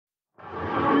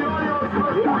We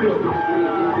are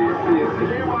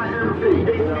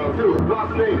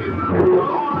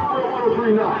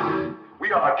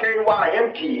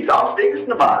KYMTs, Las Vegas,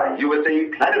 Nevada, USA,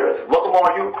 planet Earth. Welcome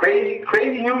all you crazy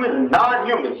humans and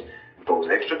non-humans, those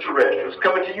extraterrestrials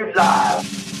coming to you live.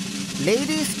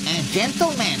 Ladies and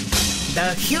gentlemen,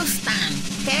 the Houston,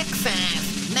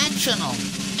 Texas National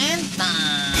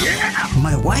Anthem. Yeah!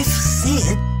 My wife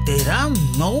said that I'm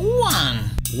no one.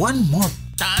 One more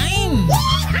time.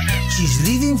 She's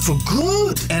leaving for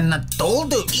good, and I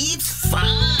told her it's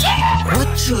fine.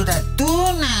 What should I do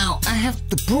now? I have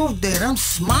to prove that I'm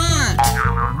smart.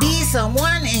 Be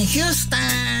someone in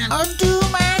Houston or do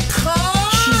my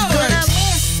part. She's gonna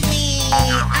miss me.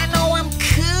 I know I'm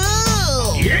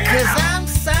cool. Yeah. 'Cause I'm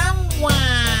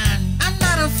someone. I'm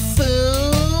not a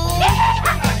fool.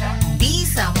 Be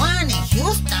someone in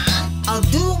Houston or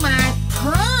do my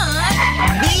part.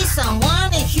 Be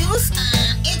someone in Houston.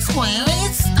 It's where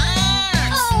it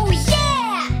starts. Oh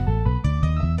yeah!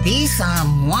 Be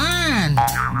someone.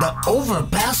 The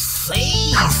overpass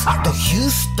says the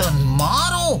Houston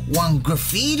motto, one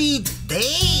graffiti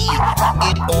day.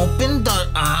 It opened our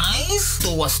eyes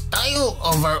to a style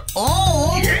of our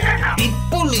own. Yeah.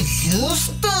 People in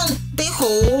Houston, they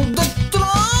hold the throne.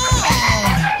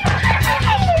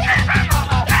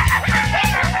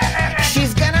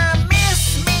 She's gonna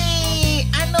miss me.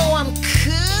 I know I'm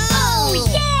cool. Oh,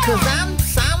 yeah. 'Cause I'm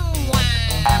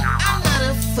someone. I'm not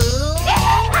a fool.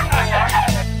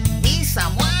 Be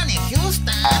someone in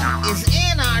Houston is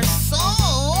in our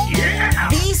soul. Yeah!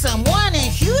 Be someone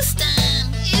in Houston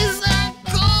is our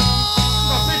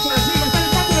goal.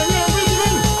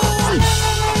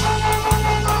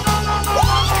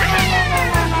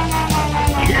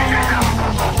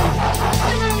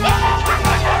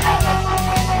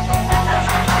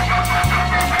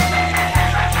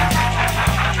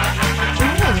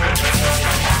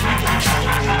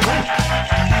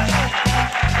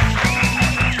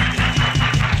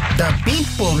 The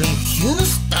people in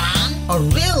Houston are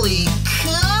really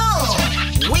cool.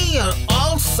 We are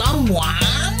all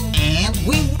someone and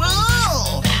we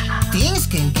rule. Things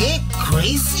can get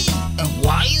crazy and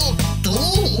wild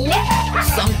too.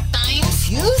 Sometimes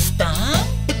Houston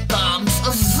becomes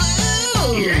a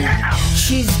zoo. Yeah.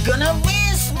 She's gonna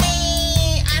miss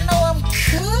me. I know I'm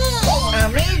cool.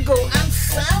 Amigo, I'm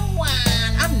someone.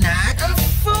 I'm not a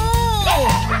fool.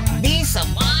 Be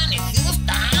someone in Houston.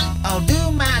 I'll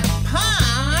do my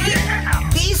part. Yeah.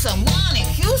 Be someone in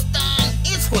Houston.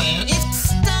 It's where it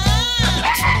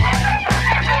starts.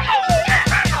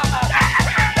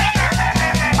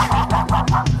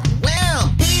 Well,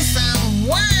 be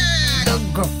someone. The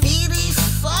graffiti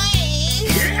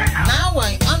signs. Yeah. Now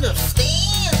I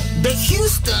understand the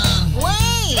Houston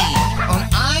way. On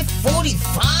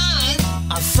I-45,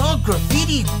 I saw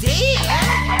graffiti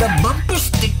there. The bumper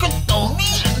sticker told me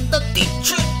and the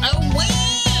t-shirt I wear.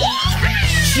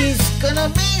 She's gonna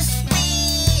miss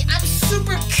me. I'm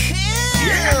super cool.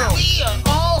 Yeah. We are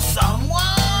all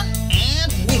someone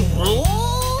and we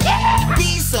rule.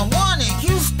 Be someone in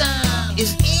Houston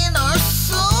is in our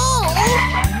soul.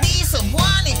 Be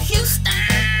someone in Houston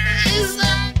is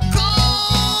our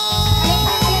goal.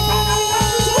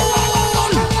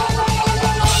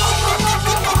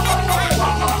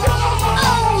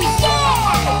 Oh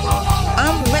yeah!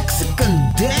 I'm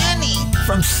Mexican Danny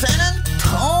from San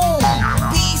Antonio.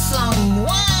 Be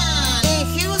someone in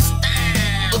Houston.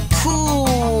 A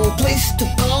cool place to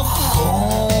go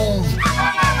home.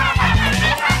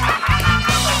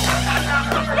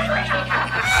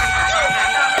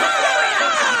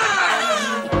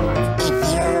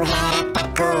 If you had a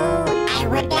taco, I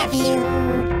would love you.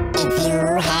 If you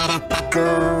had a taco,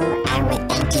 I would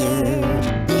thank you.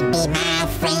 You'd be my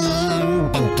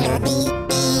friend until the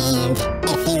end.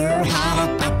 If you had a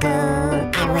taco,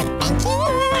 I would thank you.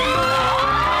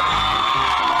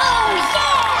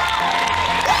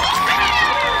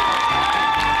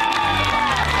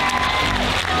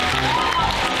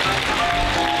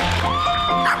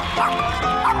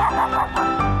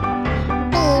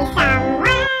 Oh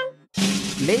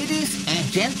Ladies and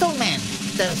gentlemen,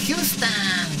 the Houston,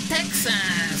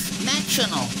 Texas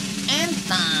National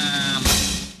Anthem.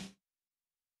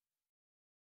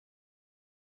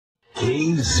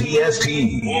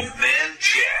 KZST. Wolfman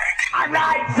Jack. All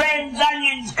right, friends,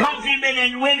 onions, countrymen,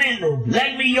 and women,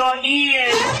 lend me your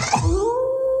ears.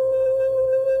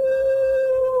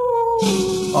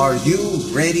 Are you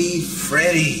ready,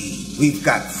 Freddy? We've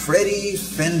got Freddie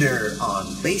Fender on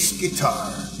bass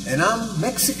guitar, and I'm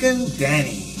Mexican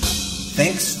Danny.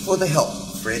 Thanks for the help,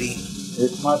 Freddie.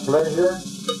 It's my pleasure.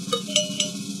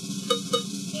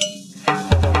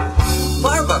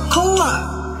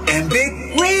 Barbacoa and big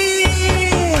wings.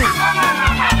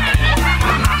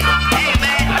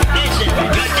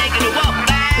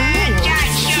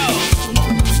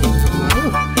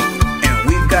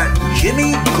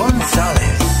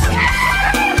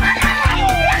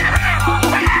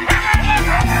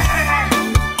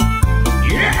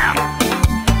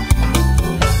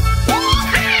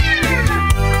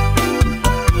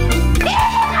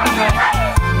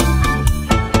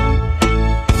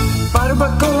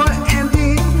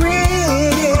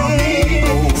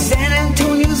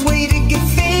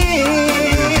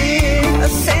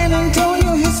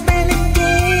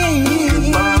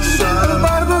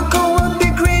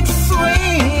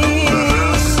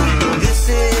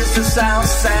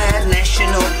 Side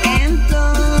national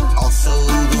anthem. Also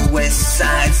the West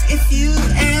Sides, if you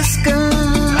ask them.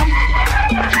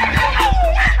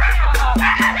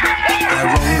 I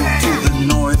rode to the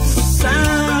North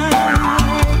Side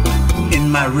in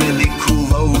my really cool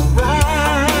low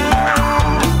ride.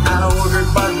 I ordered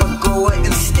barbacoa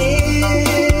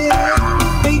instead.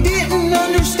 They didn't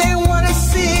understand what I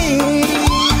said.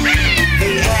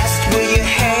 They asked, will you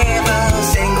have a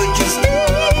sandwich instead?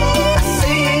 I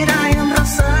said, I am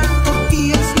Rosa,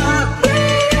 tortillas not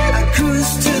bread. I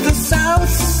cruised to the South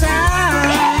Side.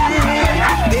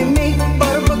 They make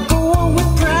barbacoa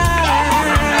with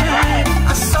pride.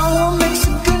 I saw a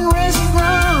Mexican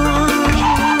restaurant.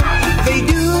 They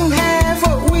do have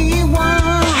what we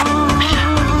want.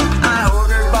 I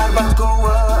ordered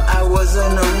barbacoa, I was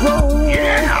in a row.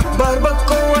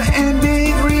 Barbacoa and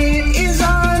Big Red is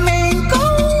our main goal.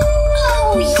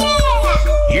 Oh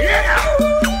yeah!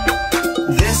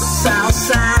 This South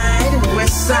Side and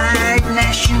West Side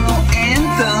national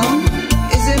anthem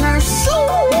is in our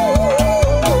soul.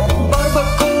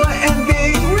 Barbacoa and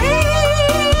Big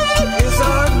Red is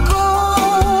our goal.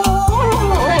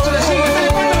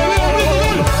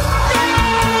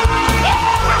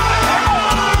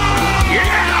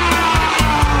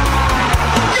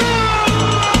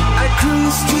 I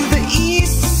cruise to the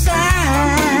East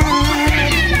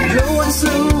Side, low and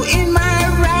slow in my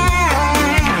ride.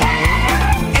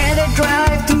 At a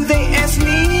drive-thru they asked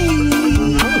me,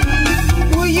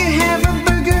 will you have a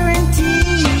burger and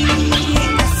tea?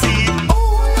 I said,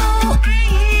 oh no, I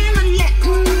am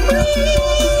letting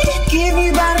breathe. Give me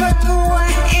barbacoa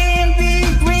and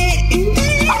Big Red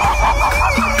indeed.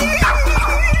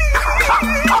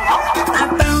 I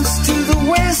bounced to the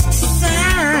West Side.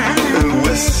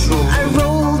 I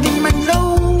rolled in my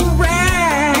low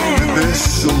ride. I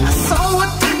saw a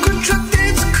taco truck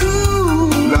that's cool.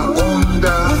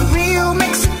 With real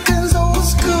Mexicans, old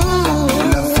school.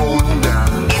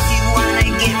 If you wanna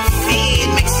get fed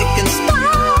Mexican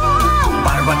style,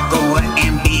 barbacoa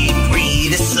and Big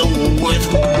Red is so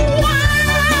worthwhile.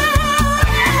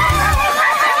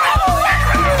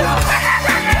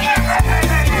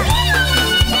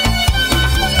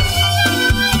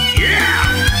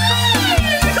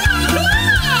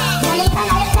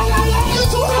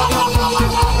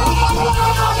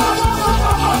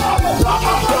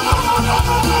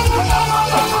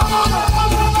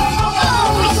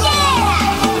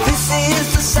 This is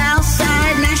the South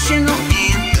Side national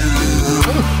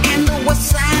anthem, and the West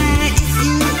Side, if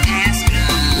you ask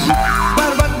them.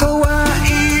 Barbacoa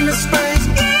and the Spurs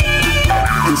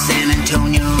in San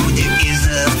Antonio, there is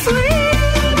a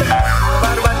friend.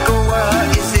 Barbacoa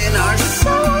is in our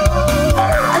soul.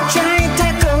 A giant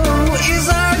taco is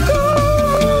our goal.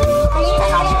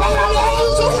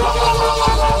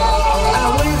 I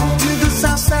went to the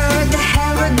South Side to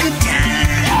have a good time.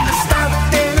 I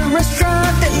stopped at a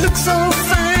restaurant that looked so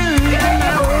fine. I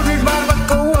ordered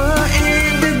barbacoa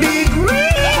and the Big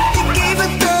Red. They gave a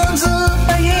thumbs up.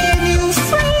 I had new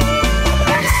friends.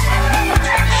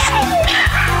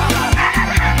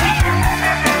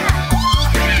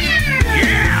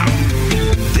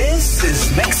 This is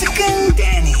Mexican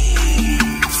Danny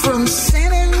from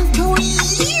San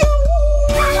Antonio.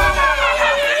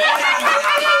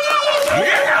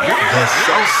 The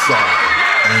South Side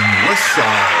and West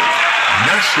Side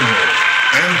National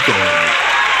Anthem.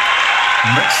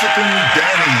 Mexican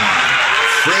Danny,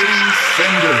 Freddie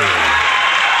Fender,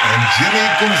 and Jimmy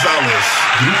Gonzalez,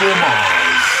 Grupo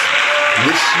Mars,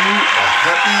 wish you a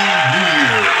happy New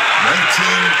Year,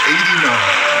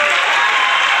 1989.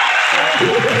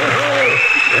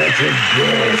 That's a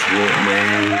gas,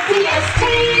 Wolfman. Yes,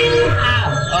 please.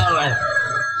 All right.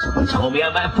 You told me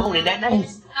about my phone, that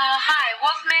nice? Hi,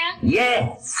 Wolfman?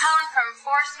 Yes. Calling from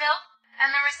Forestville,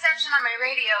 and the reception on my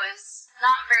radio is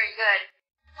not very good.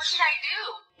 What should I do?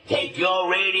 Take your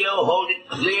radio, hold it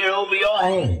clear over your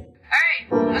head.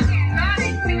 Alright, okay, got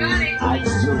it. I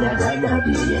just do that right now,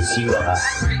 dear. Yes, you are.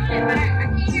 But I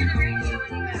can't hear the radio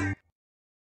any better.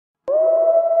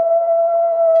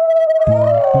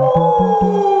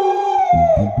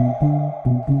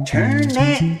 Turn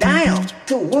that dial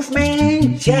to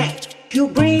Wolfman Jack. He'll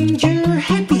bring your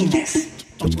happiness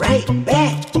right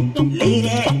back. Late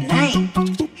at night,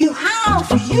 he'll howl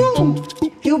for you.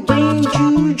 He'll bring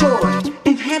you joy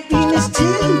and happiness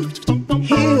too.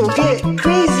 He'll get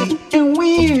crazy and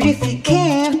weird if he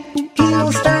can.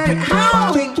 He'll start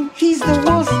howling. He's the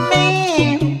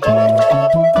Wolfman.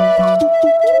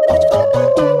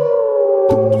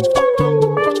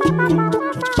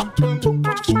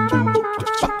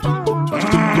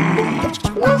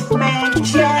 Wolfman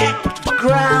Jack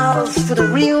growls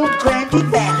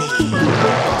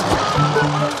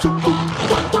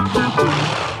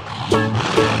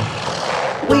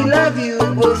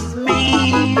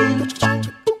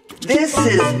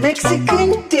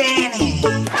Mexican Danny.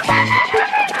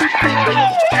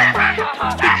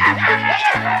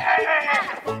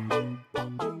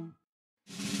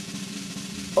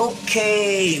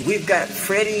 Okay, we've got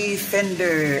Freddie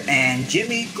Fender and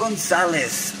Jimmy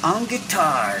Gonzalez on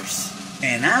guitars.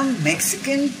 And I'm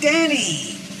Mexican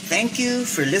Danny. Thank you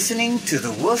for listening to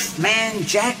the Wolfman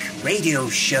Jack Radio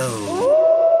Show.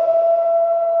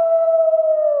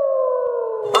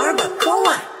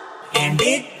 Barbacoa and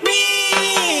Big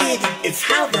Red. It's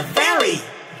how the valley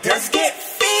does get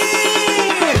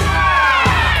fed.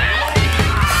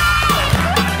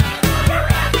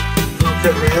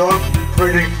 The real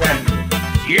Freddie Fender.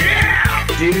 Yeah!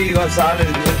 Jimmy Gonzalez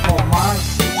con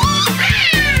más.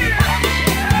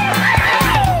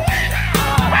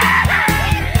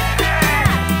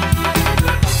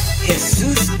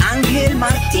 Jesus Angel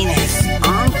Martinez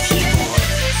on keyboard.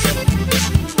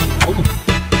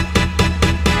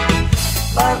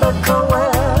 Barbacoa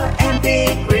and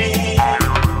Big Red.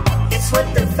 It's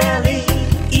what the valley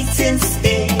eats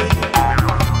instead.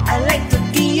 I like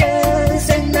tortillas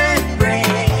and not bread.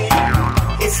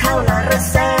 It's how la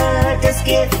raza does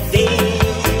get fed.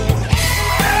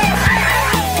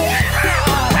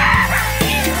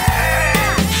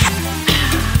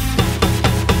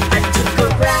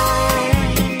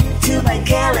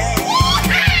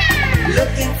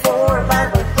 Looking for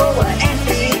barbacoa and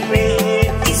Big Red.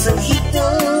 These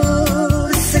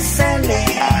ojitos se salen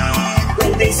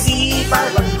when they see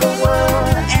barbacoa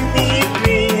and Big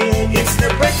Red. It's the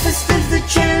breakfast of the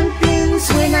champions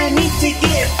when I need to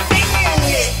get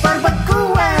fed.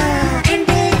 Barbacoa and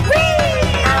Big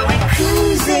Red. I went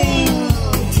cruising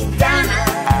Tejano,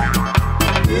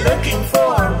 looking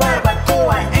for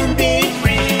barbacoa and Big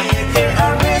Red. There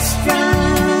are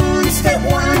restaurants that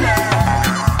wanna,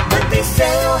 they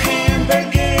sell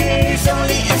hamburgers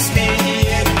only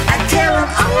instead. I tell them,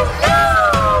 oh no,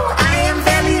 I am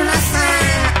Valley Raza.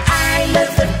 I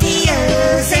love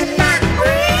tortillas and not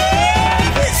bread.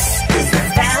 This is the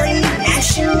Valley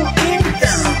National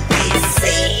Anthem, they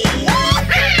say.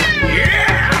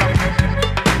 Yeah!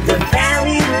 The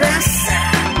Valley Raza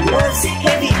was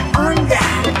heavy on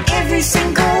that every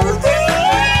single day.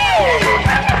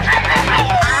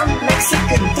 I'm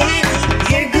Mexican Danny,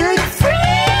 your good friend.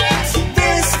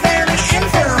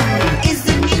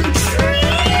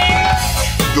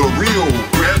 The real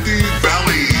Grande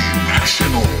Valley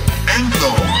National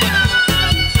Anthem.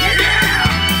 Yeah!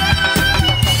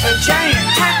 A giant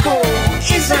taco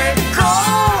is our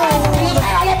goal.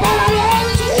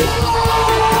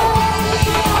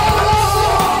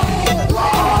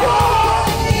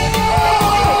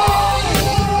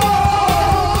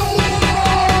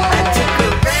 I took a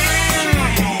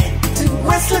ride to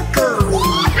Westlaco,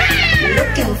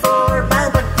 looking for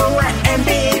barbacoa and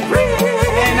Big Red,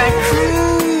 and I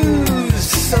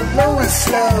low and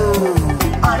slow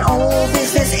on old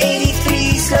business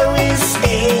 83, slow and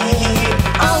steady.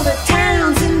 All the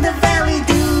towns in the valley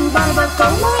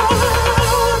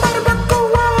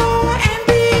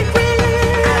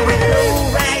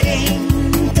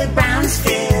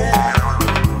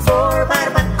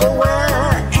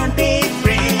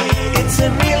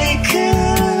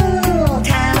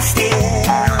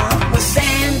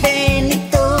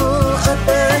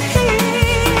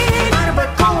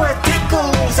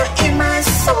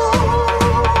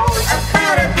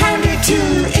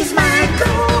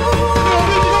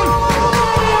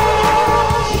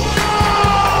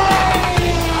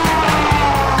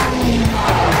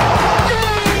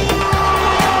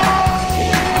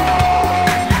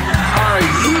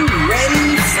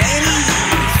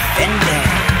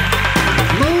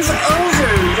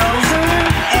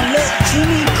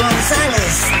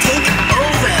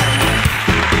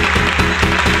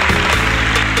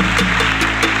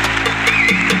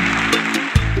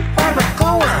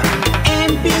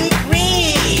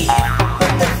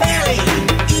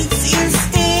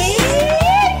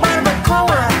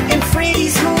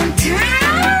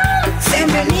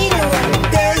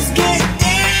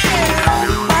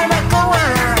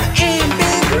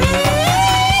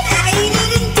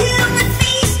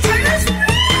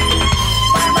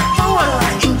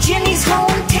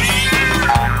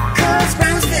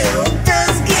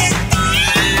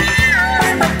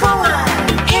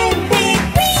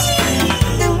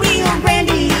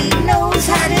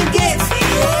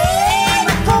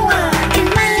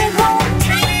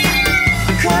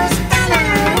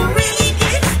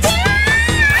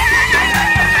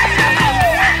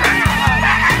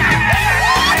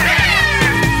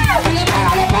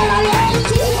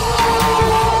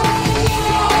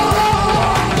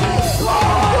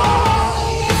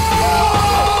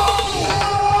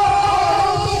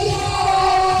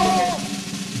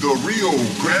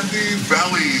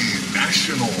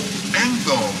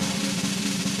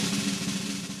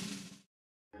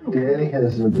Danny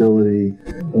has an ability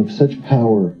of such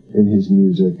power in his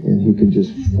music, and he can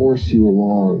just force you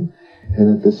along.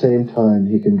 And at the same time,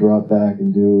 he can drop back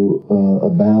and do a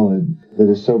ballad that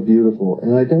is so beautiful.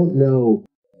 And I don't know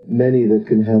many that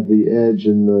can have the edge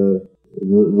and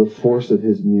the force of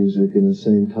his music, and at the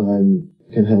same time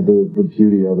can have the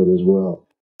beauty of it as well.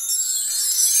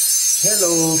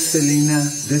 Hello, Selena.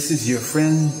 This is your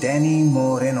friend Danny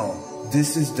Moreno.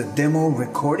 This is the demo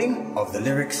recording of the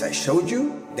lyrics I showed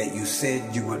you that you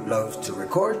said you would love to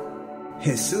record.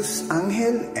 Jesus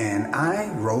Angel and I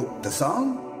wrote the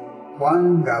song.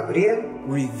 Juan Gabriel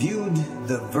reviewed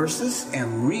the verses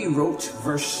and rewrote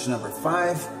verse number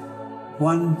 5.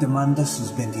 Juan te manda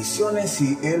sus bendiciones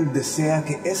y él desea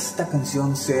que esta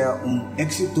canción sea un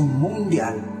éxito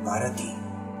mundial para ti.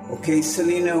 Okay,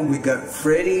 Selena, we got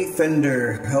Freddie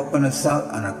Fender helping us out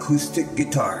on acoustic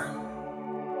guitar.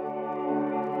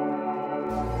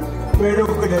 Espero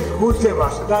que les guste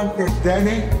bastante,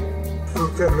 Danny, su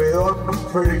servidor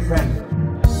Freddie Fender.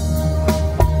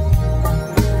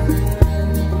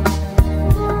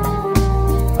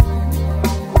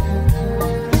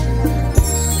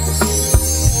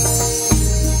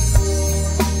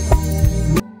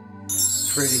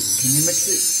 Freddie, can you mix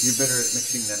it? You're better at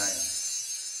mixing than I am.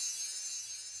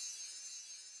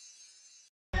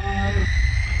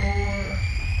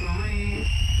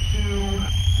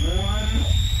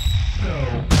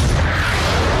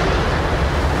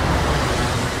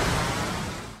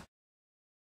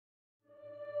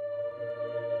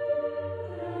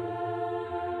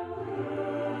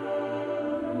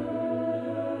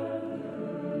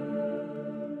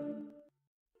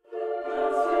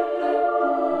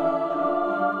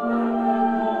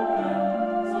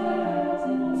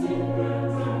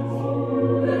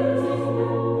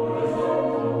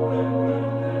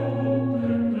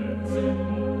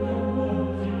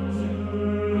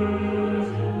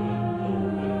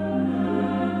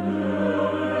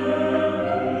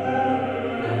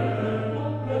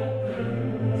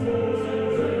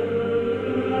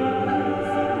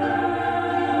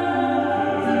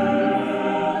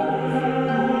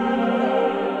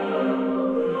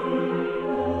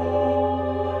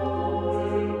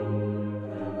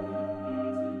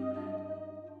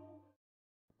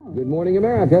 Good Morning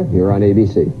America, here on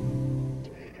ABC.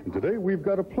 And today we've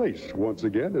got a place once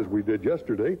again, as we did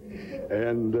yesterday,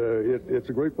 and it's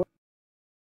a great place.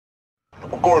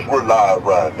 Of course, we're live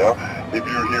right now. If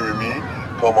you're hearing me,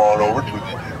 come on over to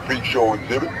the Freak Show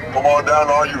exhibit. Come on down,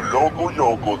 all you local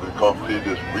yokels, and come see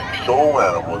this Freak Show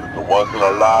animal. It's a once in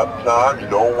a lifetime you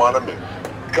don't want to miss.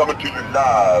 Coming to you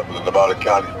live from the Nevada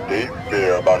County State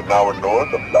Fair, about an hour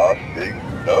north of Las Vegas,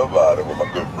 Nevada, with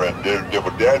my good friend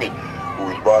Daredevil Danny, who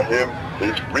has brought him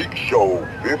his Freak Show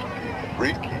 50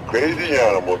 freaky, crazy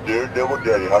animals. Daredevil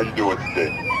Danny, how you doing today?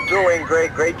 Doing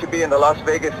great. Great to be in the Las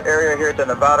Vegas area here at the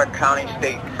Nevada County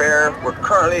State Fair. We're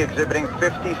currently exhibiting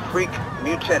 50 freak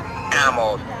mutant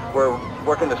animals. We're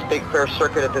working the State Fair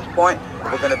circuit at this point.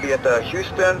 We're going to be at the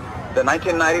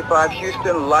 1995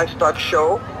 Houston Livestock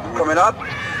Show coming up,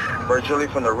 originally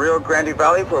from the Rio Grande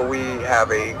Valley, where we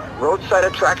have a roadside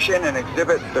attraction and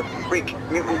exhibit the freak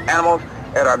mutant animals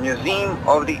at our Museum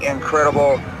of the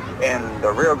Incredible in the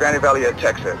Rio Grande Valley of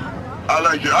Texas. I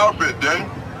like your outfit, Danny.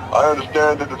 I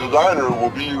understand that the designer will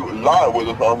be live with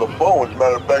us on the phone. As a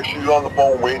matter of fact, she's on the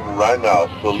phone waiting right now.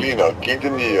 Selena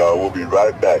Quintanilla will be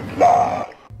right back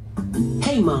live.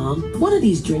 Hey Mom, one of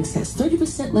these drinks has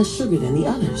 30% less sugar than the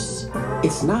others.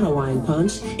 It's not a wine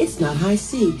punch, it's not high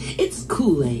C, it's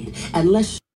Kool-Aid, and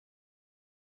less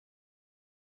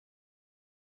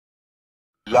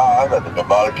Live at the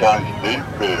Nevada County State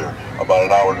Fair, about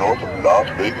an hour north of Las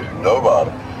Vegas,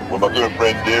 Nevada, with my good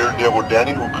friend Daredevil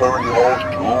Danny, who currently holds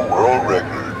 2 world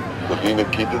records. Selena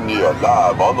Quintanilla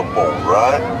live on the phone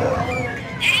right now.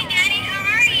 Hey Daddy, how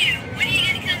are you? When are you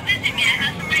going to come visit me? I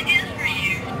have some ideas for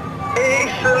you. Hey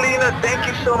Selena, thank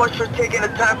you so much for taking the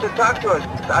time to talk to us.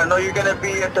 I know you're going to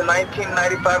be at the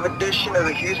 1995 edition of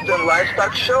the Houston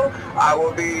Livestock Show. I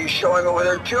will be showing over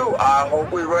there too. I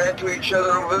hope we run into each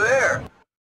other over there.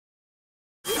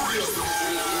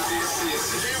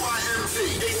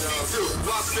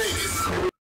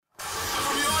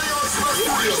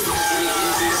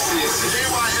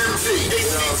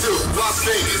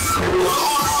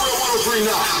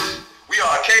 We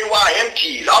are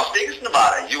KYMT's Las Vegas,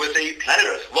 Nevada, USA, planet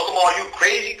Earth. Welcome all you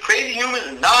crazy, crazy humans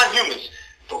and non-humans,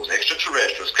 those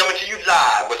extraterrestrials, coming to you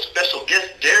live with special guest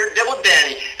Daredevil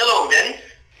Danny. Hello, Danny.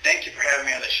 Thank you for having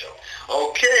me on the show.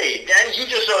 Okay, Danny, you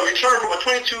just returned from a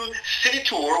 22-city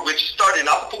tour, which started in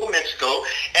Acapulco, Mexico,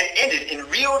 and ended in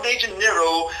Rio de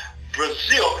Janeiro,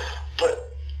 Brazil.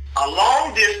 But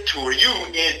along this tour, you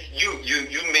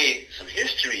made some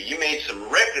history. You made some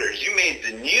records. You made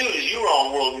the news. You were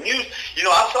on world news. You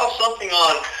know, I saw something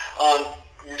on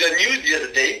the news the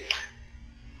other day,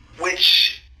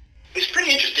 which is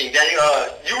pretty interesting.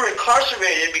 That you were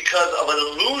incarcerated because of an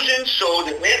illusion show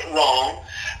that went wrong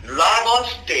live on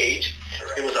stage.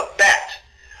 It was a bat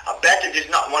that did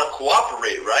not want to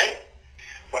cooperate, right?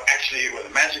 Well, actually, it was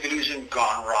a magic illusion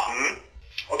gone wrong.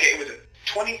 Mm-hmm. Okay, it was a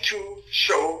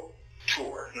 22-show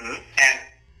tour. Mm-hmm. And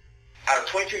out of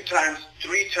 22 times,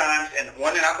 3 times, and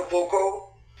 1 in Acapulco,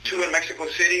 2 in Mexico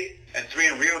City, and 3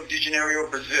 in Rio de Janeiro,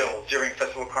 Brazil, during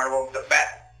Festival Carnival, the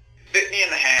bat bit me in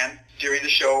the hand during the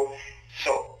show.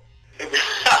 So it was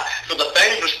so the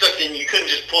fangs were stuck in. You couldn't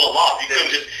just pull them off. You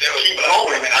couldn't just keep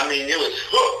going. I mean, it was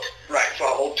hooked. Right. So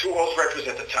I hold 2 world records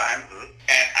at the time,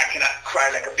 and I cannot cry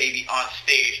like a baby on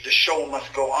stage. The show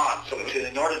must go on. So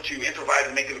in order to improvise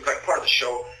and make it look like part of the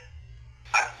show,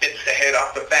 I bit the head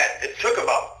off the bat. It took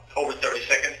about over 30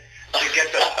 seconds to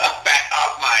get the bat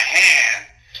off my hand.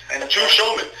 And a true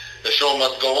showman. The show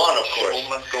must go on, of course. The show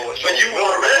must go on. But you were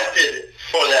arrested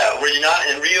for that, were you not,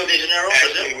 in Rio de Janeiro?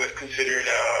 Actually, it was considered,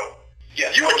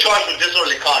 yes. You were charged with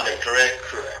disorderly conduct, correct?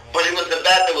 Correct. But it was the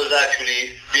bat that was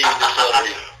actually being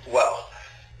disorderly. Well,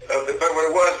 but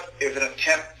what it was an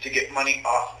attempt to get money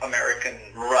off American...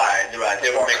 Right. They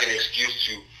were making an excuse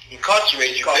to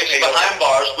incarcerate you, place you behind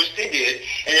bars, which they did,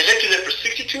 and they left you there for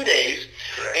 62 days.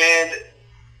 Correct. And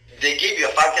they gave you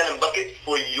a 5-gallon bucket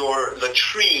for your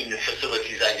latrine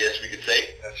facilities, I guess we could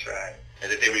say. That's right.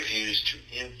 And that they refused to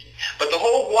empty. But the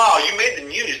whole while, you made the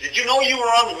news. Did you know you were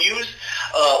on the news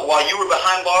while you were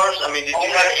behind bars? I mean, did you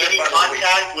have any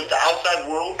contact with the outside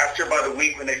world? After about a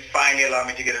week, when they finally allowed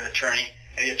me to get an attorney,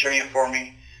 and the attorney informed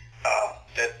me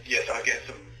that, yes, I was getting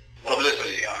some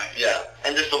publicity on it. Yeah,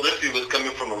 and this publicity was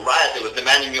coming from a riot that was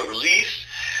demanding your release.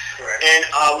 Correct. And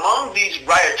among these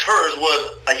rioters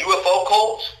was a UFO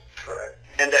cult. Correct.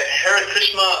 And the Hare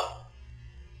Krishna...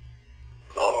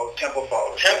 temple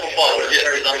followers. Temple followers, yes,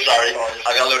 I'm sorry.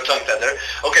 I got a little tongue-tied there.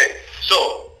 Okay,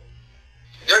 so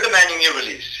they're demanding your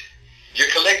release.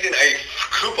 You're collecting a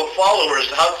group of followers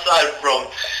outside from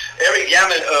every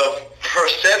gamut of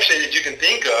perception that you can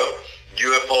think of.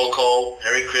 UFO cult,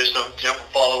 Hare Krishna, temple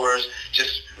followers,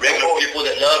 just regular people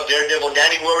that love Daredevil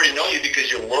Danny, who already know you because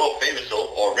you're world famous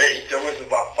already. There was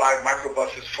about 5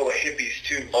 microbuses full of hippies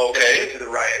too. Okay. To the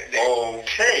riot.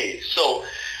 Okay, so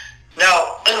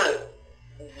now the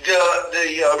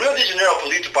Rio de Janeiro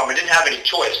Police Department didn't have any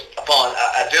choice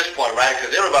at this point, right?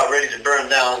 Because they were about ready to burn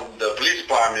down the police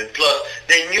department. Plus,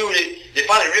 they knew that they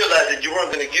finally realized that you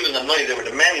weren't going to give them the money they were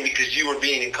demanding because you were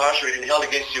being incarcerated and held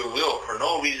against your will for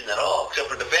no reason at all, except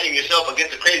for defending yourself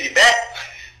against a crazy bat.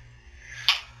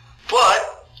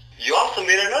 But you also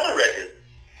made another record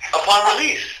upon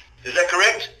release. Is that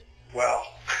correct? Well,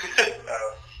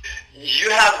 you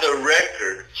have the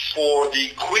record for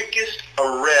the quickest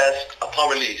arrest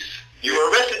upon release. You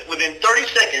were arrested within 30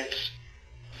 seconds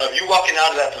of you walking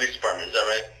out of that police department. Is that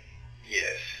right?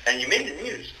 Yes. And you made the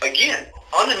news. Again,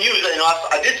 on the news, you know,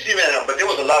 I did see that, but there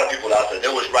was a lot of people out there.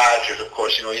 There was rioters, of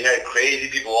course. You know, you had crazy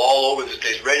people all over this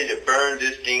place ready to burn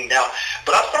this thing down.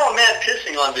 But I saw a man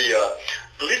pissing on the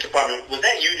police department. Was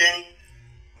that you, Danny?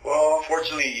 Well,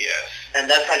 unfortunately, yes. And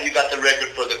that's how you got the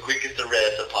record for the quickest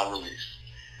arrest upon release.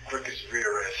 Quickest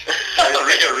rearrest.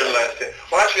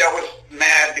 Well, actually, I was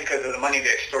mad because of the money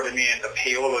they extorted me and the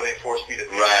payola they forced me to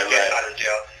get out of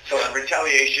jail. So in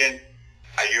retaliation,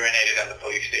 I urinated on the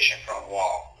police station front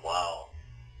wall. Wow.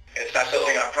 It's not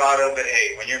something I'm proud of, but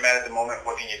hey, when you're mad at the moment,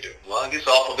 what can you do? Well, I guess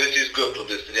all publicity is good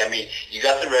publicity. I mean, you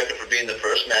got the record for being the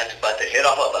first man to bite the head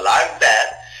off of a live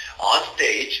bat on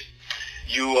stage.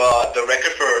 You, the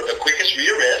record for the quickest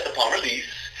rearrest upon release.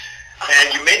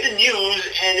 And you made the news,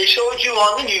 and they showed you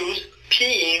on the news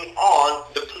peeing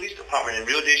on the police department in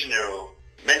Rio de Janeiro.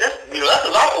 Man, that's a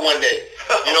lot for one day.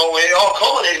 You know, it all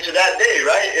culminated to that day,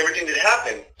 right? Everything that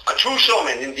happened. A true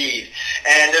showman, indeed.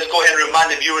 And let's go ahead and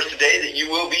remind the viewers today that you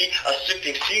will be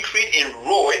assisting Siegfried and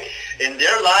Roy in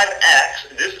their live acts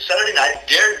this Saturday night,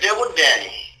 Daredevil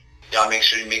Danny. Y'all make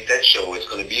sure you make that show. It's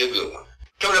going to be a good one.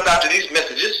 Coming up after these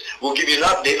messages, we'll give you an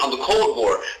update on the Cold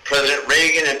War. President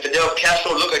Reagan and Fidel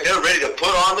Castro look like they're ready to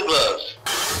put on the gloves.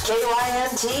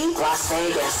 KYMT, Las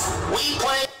Vegas. We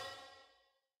play.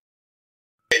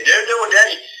 Hey, Daredevil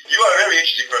Danny, you are a very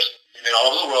interesting person. You've been all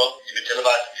over the world. You've been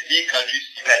televised in 58 countries.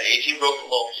 You've had 18 broken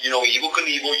bones. You know Evel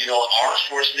Knievel. You know Arnold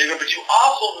Schwarzenegger. But you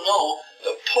also know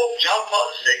the Pope John Paul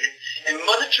II and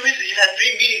Mother Teresa. You had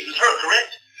 3 meetings with her,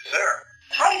 correct? Sir.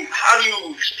 How do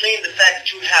you explain the fact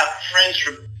that you have friends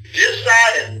from this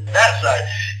side and that side,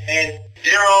 and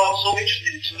they're all so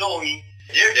interested to know me,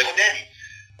 Daredevil Danny?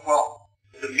 Well,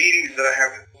 the meetings that I had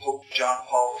with Pope John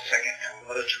Paul II and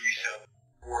Mother Teresa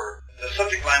were, the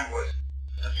subject line was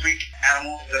the freak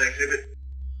animals that exhibit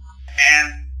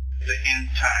and the end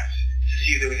times, to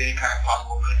see if there was any kind of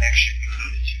possible connection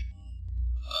between the two.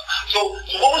 So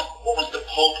what was the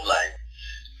Pope like?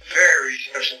 Very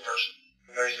special person.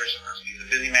 Very special person. He's a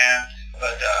busy man,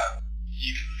 but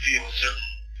you can feel a certain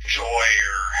joy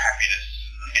or happiness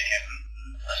in him.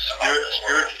 A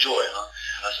spiritual joy, huh?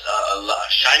 A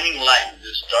shining light in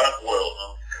this dark world,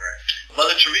 huh? Correct.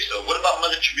 Mother Teresa. What about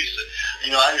Mother Teresa?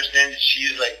 You know, I understand that she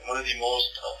is like one of the most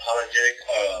apologetic,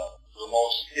 the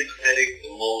most empathetic,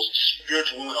 the most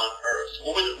spiritual woman on earth.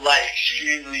 What was it like?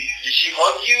 Extremely. Did she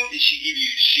hug you? Did she give you,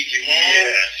 shake your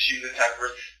hand? Yeah, she's the type of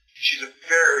person. She's a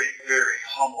very, very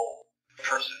humble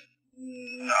person.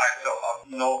 I felt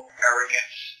no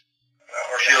arrogance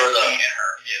or vanity in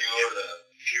her.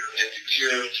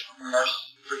 Pure,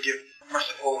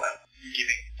 merciful and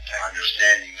forgiving.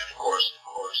 Understanding, of course.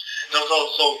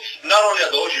 So not only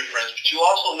are those your friends, but you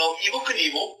also know Evel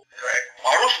Knievel, correct?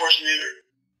 Arnold Schwarzenegger,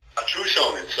 a true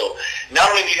showman. So not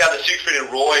only do you have the Siegfried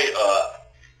and Roy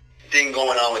thing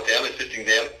going on with them, assisting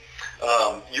them,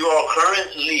 you are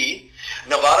currently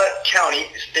Nevada County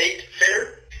State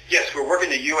Fair. Yes, we're working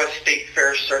the U.S. State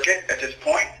Fair circuit at this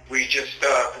point. We just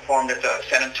performed at the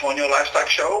San Antonio Livestock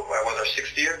Show. That was our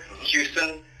 6th year. Mm-hmm.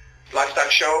 Houston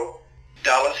Livestock Show,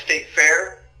 Dallas State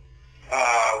Fair.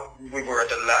 We were at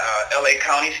the L.A.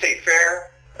 County State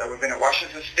Fair. We've been at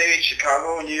Washington State,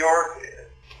 Chicago, New York,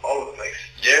 all over the place.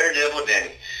 Daredevil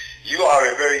Danny, you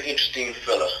are a very interesting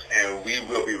fella, and we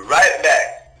will be right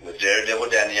back with Daredevil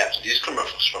Danny after these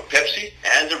commercials from Pepsi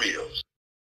and Doritos.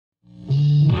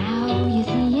 Now you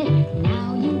see it,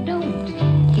 now you don't.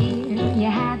 Here you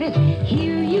have it,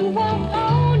 here you won't.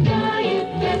 Oh, Diet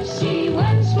Pepsi,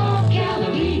 one small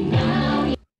calorie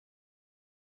now.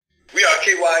 We are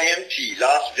KYMT,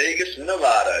 Las Vegas,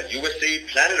 Nevada, USA,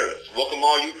 planet Earth. Welcome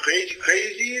all you crazy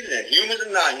crazies and humans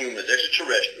and non-humans,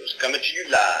 extraterrestrials, coming to you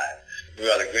live. We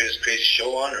are the greatest crazy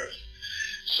show on Earth.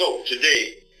 So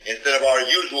today, instead of our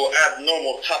usual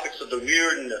abnormal topics of the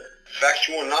weird and the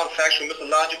factual, non-factual,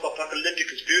 mythological, apocalyptic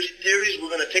conspiracy theories, we're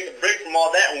going to take a break from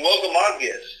all that and welcome our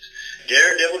guest,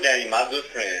 Daredevil Danny, my good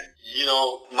friend. You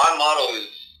know, my motto is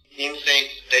insane,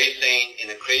 stay sane in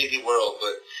a crazy world,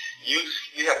 but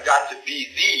you have got to be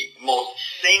the most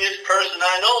sanest person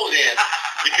I know then,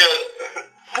 because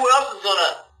who else is going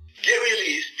to get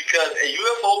released because a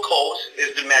UFO cult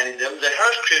is demanding them, the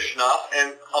Hersh Krishnoff,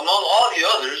 and among all the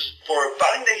others, for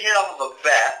biting the head off of a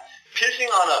bat, pissing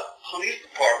on a police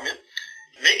department,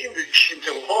 making the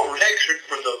world record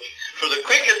for the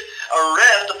quickest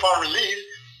arrest upon release.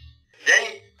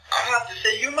 Then I have to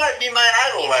say, you might be my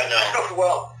idol right now.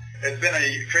 Well, it's been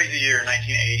a crazy year in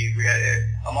 1980.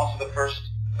 I'm also the first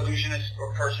illusionist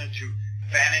or person to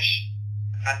vanish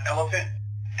an elephant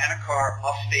and a car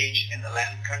off stage in the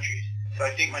Latin countries. So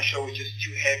I think my show was just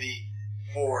too heavy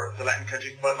for the Latin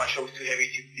countries, but my show was too heavy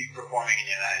to be performing in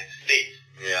the United States.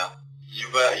 Yeah.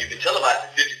 You've been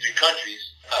televised in 53 countries.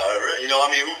 You know, I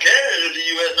mean, who cares if the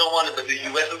U.S. don't want it, but the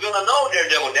U.S. is going to know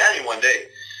Daredevil Danny one day.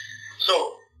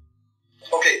 So,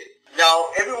 okay, now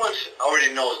everyone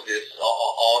already knows this,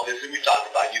 all this that we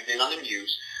talked about. You've been on the news.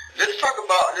 Let's talk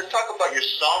about your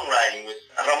songwriting with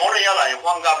Ramon Ayala and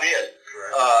Juan Gabriel.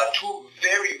 Two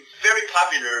very, very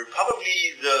popular,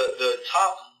 probably the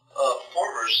top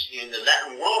performers in the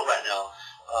Latin world right now.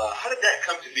 How did that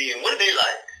come to be, and what are they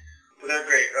like? Well, they're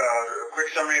great. A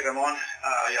quick summary, Ramon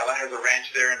Ayala has a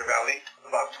ranch there in the valley,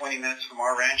 about 20 minutes from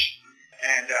our ranch,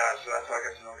 and so that's how I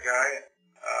got to know the guy.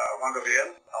 Juan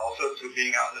Gabriel, also through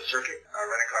being out in the circuit, I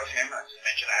ran across him. I just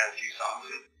mentioned I had a few songs,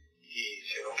 and he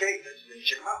said, "Okay, let's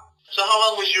check them out." So how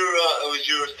long was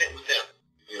your stint with them?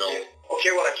 You know. Okay,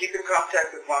 well, I keep in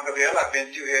contact with Juan Gabriel. I've been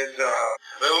to his...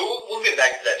 We'll get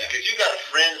back to that because you got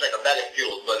friends like a bag of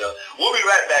fuels. But we'll be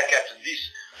right back after these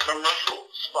commercial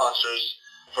sponsors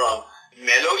from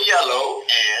Mellow Yellow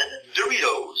and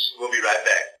Doritos. We'll be right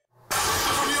back.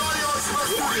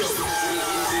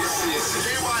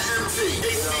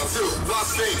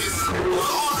 Las Vegas.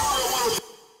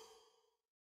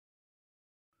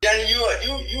 Danny,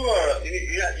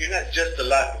 you're not just a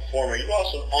live performer. You're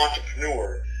also an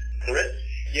entrepreneur, correct?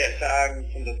 Yes, I'm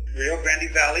from the Rio Grande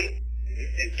Valley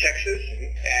in Texas,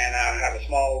 and I have a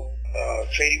small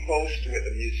trading post with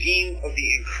the Museum of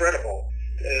the Incredible,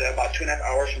 about 2.5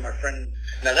 hours from my friend.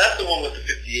 Now that's the one with the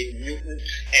 58 mutant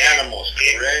animals,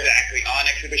 correct? Exactly, on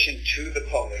exhibition to the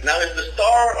public. Now is the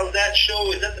star of that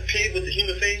show, is that the pig with the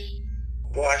human face?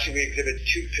 Well, actually we exhibit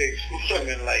two pigs with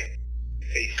human-like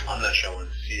faces. I'm not sure I want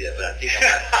to see that, but I think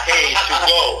I'm paid to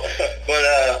go. But,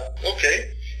 okay.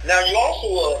 Now, you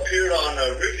also appeared on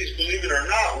Ripley's Believe It or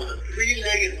Not with a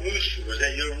three-legged rooster. Was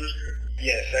that your rooster?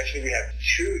 Yes, actually we have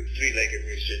two three-legged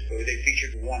roosters, but they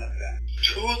featured one of them.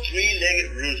 Two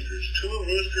three-legged roosters. Two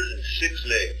roosters and 6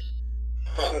 legs.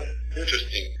 Huh,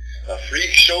 interesting. A freak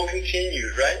show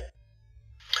continues, right?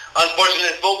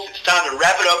 Unfortunately, folks, it's time to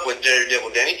wrap it up with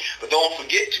Daredevil Danny, but don't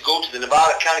forget to go to the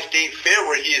Nevada County State Fair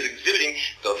where he is exhibiting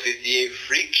the 58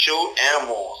 freak show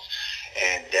animals.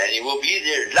 And Danny will be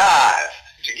there live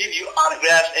to give you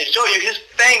autographs and show you his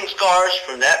fang scars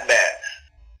from that bat.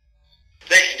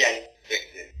 Thank you, Danny.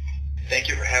 Thank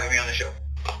you for having me on the show.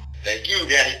 Thank you,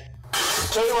 Danny.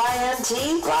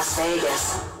 KYMT, Las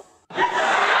Vegas.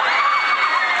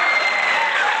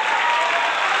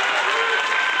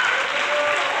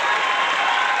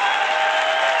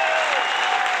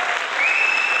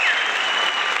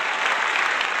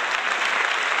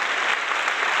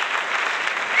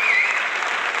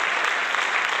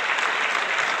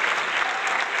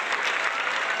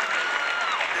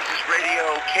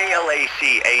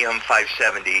 KLAC AM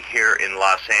 570 here in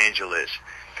Los Angeles.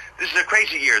 This is a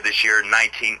crazy year this year,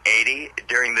 1980,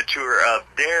 during the tour of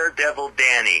Daredevil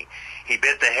Danny. He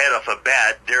bit the head off a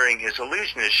bat during his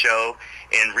illusionist show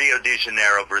in Rio de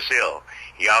Janeiro, Brazil.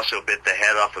 He also bit the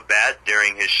head off a bat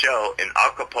during his show in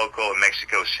Acapulco,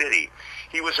 Mexico City.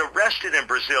 He was arrested in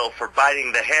Brazil for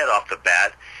biting the head off the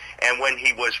bat, and when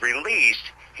he was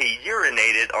released, he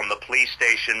urinated on the police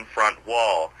station front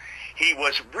wall. He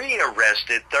was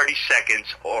re-arrested 30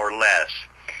 seconds or less.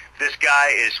 This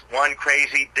guy is one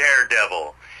crazy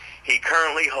daredevil. He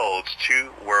currently holds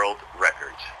 2 world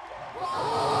records.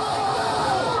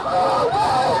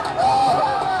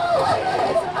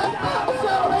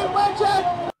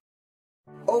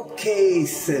 Okay,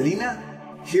 Selena,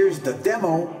 here's the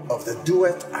demo of the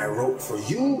duet I wrote for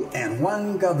you and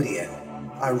Juan Gabriel.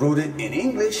 I wrote it in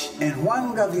English and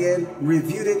Juan Gabriel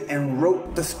reviewed it and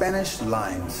wrote the Spanish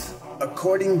lines.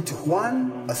 According to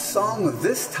Juan, a song of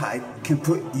this type can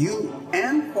put you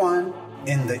and Juan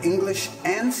in the English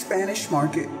and Spanish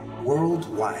market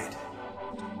worldwide.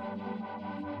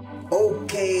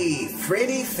 Okay,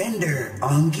 Freddie Fender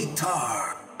on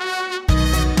guitar. I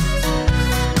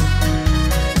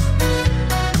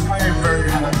am very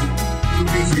happy to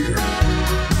be here.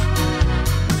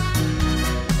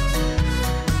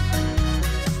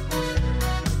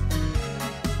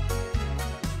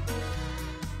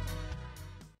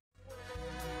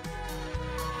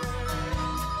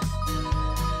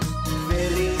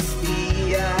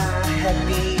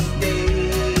 Happy day,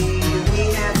 we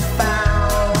have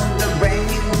found a brand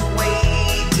new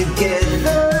way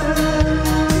together.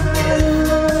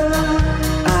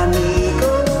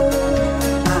 Amigo,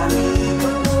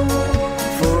 amigo,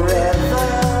 forever,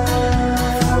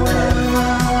 forever.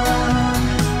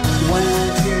 1,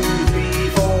 2, 3,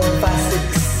 4, 5,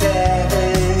 6,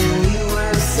 7. You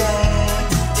were sent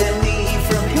to me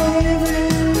from heaven.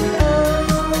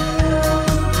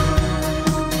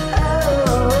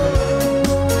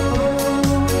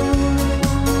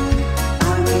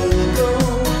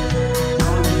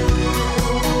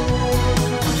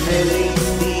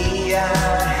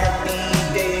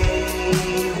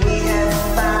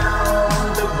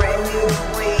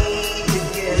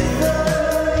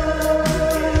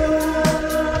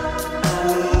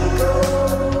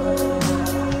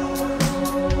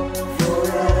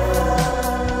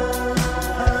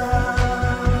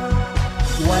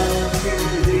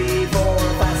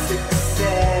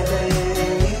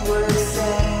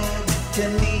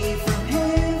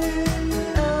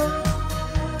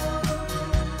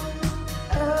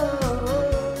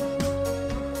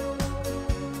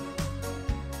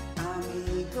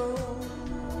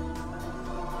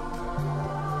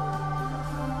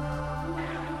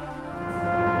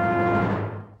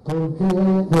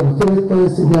 ¿Qué puede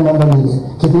decir mi amada Miguel?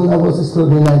 Que tiene una voz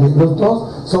extraordinaria. Los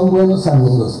dos son buenos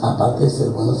amigos, aparte de ser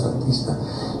buenos artistas.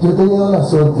 Yo he tenido la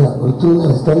suerte y la fortuna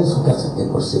de estar en su casa, que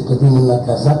por cierto tiene una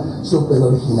casa súper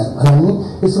original. Para mí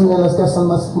es una de las casas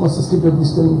más hermosas que yo he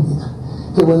visto en mi vida.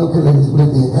 Qué bueno que le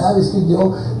disfruten. Cada vez que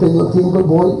yo tengo tiempo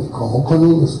voy y como con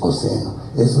ellos o ceno.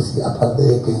 Eso sí, aparte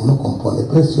de que uno compone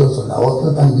precioso, la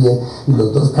otra también, y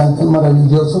los dos cantan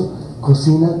maravilloso,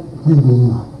 cocinan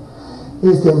divino.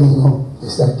 Este amigo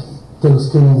está aquí, que los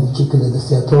quiero mucho y que les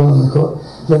desea todo lo mejor.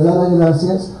 Les da las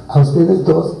gracias a ustedes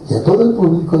dos y a todo el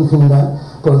público en general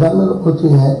por darme la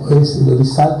oportunidad de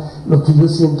exteriorizar lo que yo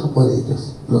siento por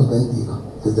ellos. Los bendigo.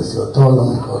 Les deseo todo lo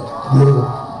mejor. Diego,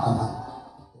 amado.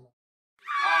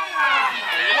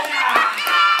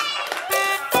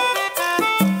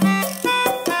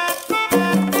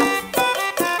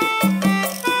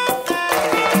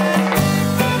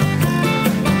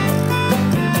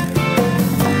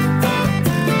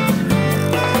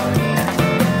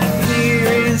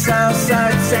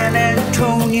 San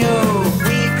Antonio,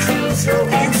 we cruise low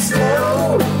and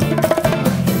slow.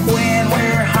 When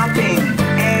we're hopping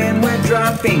and we're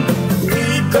dropping,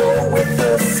 we go with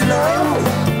the flow.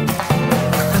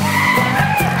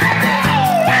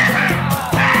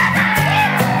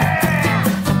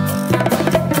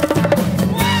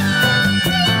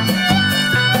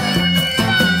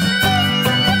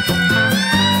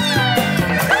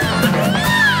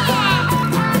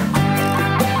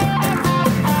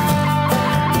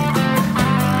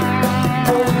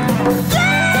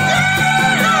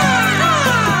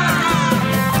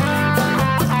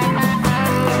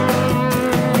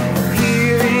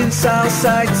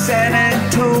 Southside San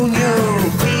Antonio,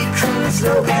 we cruise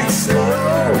low and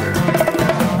slow.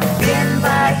 Bien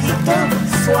bajito,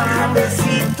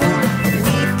 suavecito,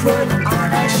 we put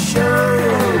on a show.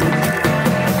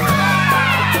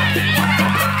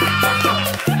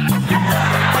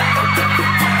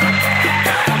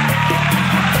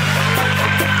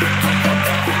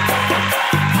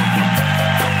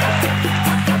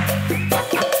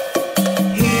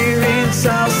 Here in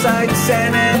Southside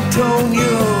San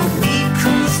Antonio,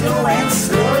 slow and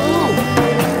slow.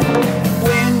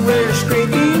 When we're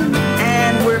scraping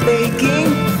and we're baking,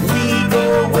 we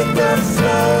go with the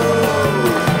flow.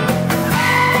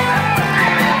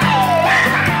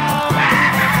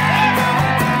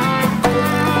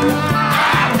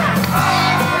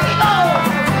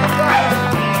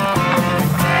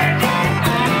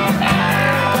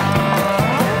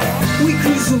 We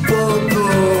cruise un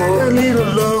poco, a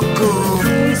little loco.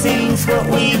 Cruising's what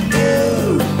we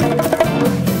do.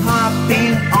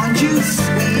 Hopping on juice,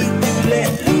 we do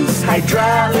let loose.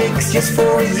 Hydraulics just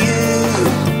for you.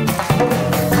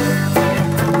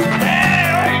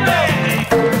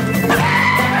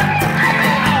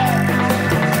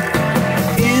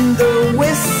 In the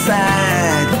west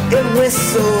side, it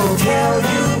whistle tell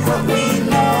you what we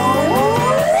know.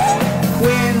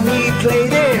 When we play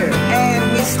there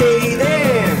and we stay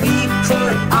there, we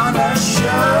put on a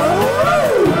show.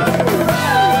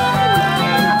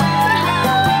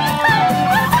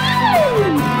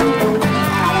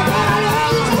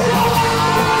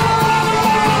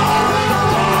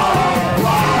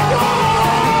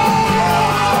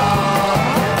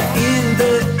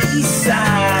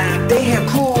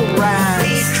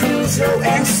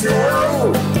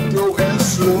 Slow, go and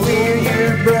slow. We're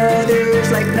your brothers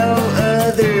like no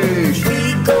others.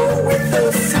 We go with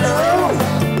the flow,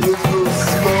 with the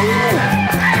flow.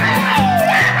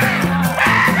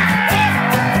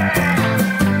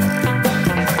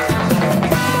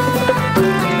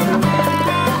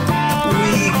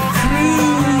 We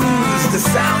cruise the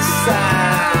south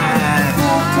side.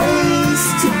 Cool place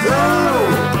to go.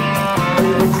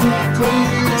 Cool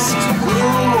place to go.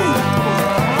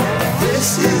 This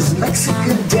is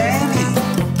Mexican Danny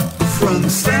from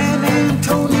San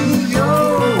Antonio.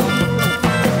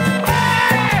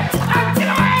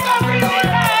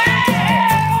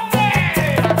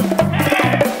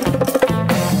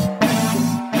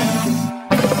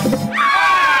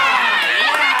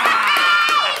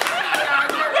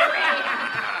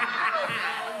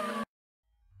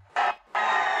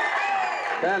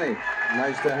 Danny,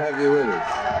 nice to have you with us.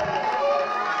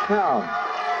 Now,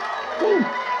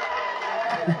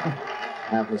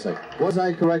 half a second. Was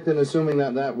I correct in assuming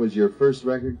that that was your first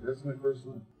record? That's my first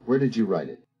one. Where did you write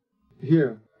it?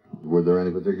 Here. Were there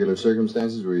any particular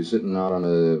circumstances? Were you sitting out on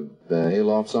a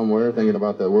hayloft somewhere thinking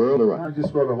about the world, or what? I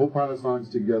just wrote a whole pile of songs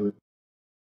together.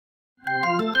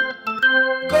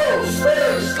 Go,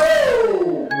 Spurs,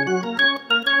 go!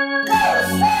 Go,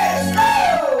 Spurs,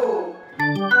 go!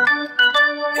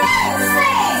 Go,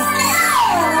 Spurs, go!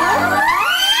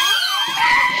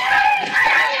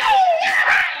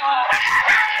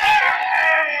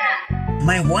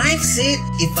 My wife said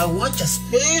if I watch a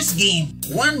Spurs game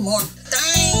one more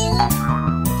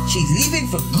time, she's leaving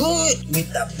for good with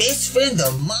a best friend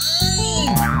of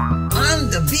mine. I'm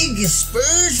the biggest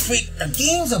Spurs freak. The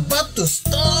game's about to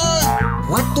start.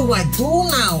 What do I do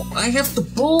now? I have to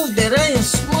prove that I am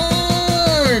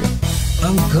smart.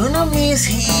 I'm gonna miss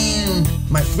him.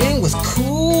 My friend was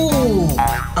cool.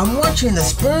 I'm watching the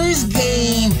Spurs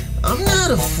game. I'm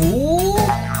not a fool.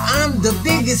 I'm the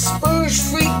biggest Spurs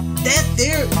freak that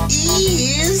there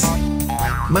is.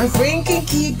 My friend can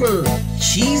keep her.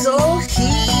 She's all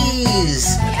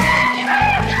his.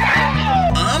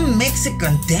 I'm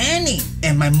Mexican Danny,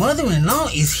 and my mother-in-law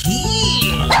is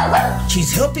here.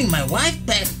 She's helping my wife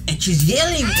pack, and she's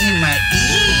yelling in my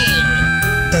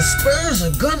ear. The Spurs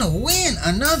are gonna win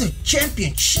another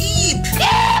championship.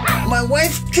 My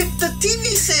wife kicked the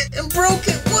TV set and broke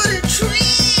it. What a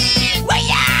treat!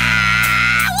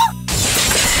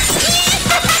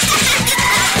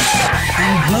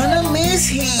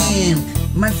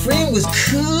 My friend was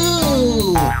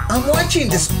cool. I'm watching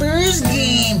the Spurs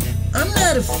game. I'm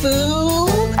not a fool.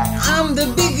 I'm the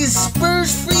biggest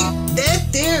Spurs freak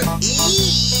that there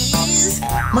is.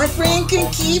 My friend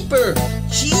can keep her.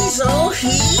 She's all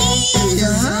his.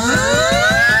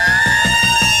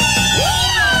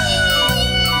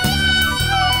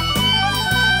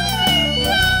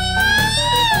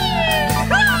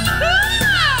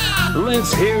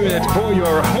 Let's hear it for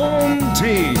your home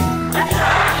team.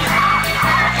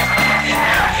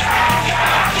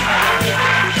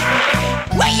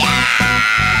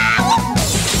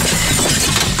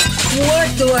 What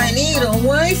do I need a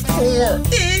wife for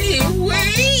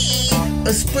anyway?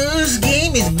 A Spurs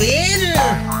game is better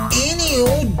any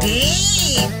old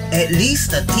day. At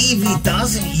least the TV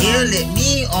doesn't yell at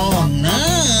me all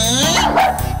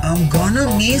night. I'm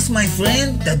gonna miss my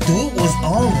friend. The dude was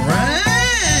alright.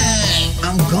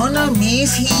 I'm gonna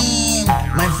miss him.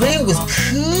 My friend was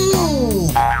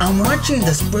cool. I'm watching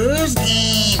the Spurs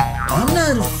game. I'm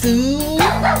not a fool.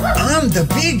 I'm the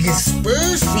biggest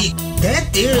Spurs freak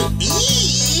that there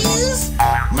is.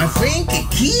 My friend can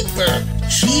keep her.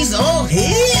 She's all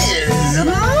his.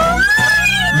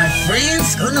 My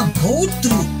friend's gonna go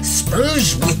through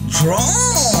Spurs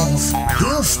withdrawals.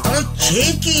 He'll start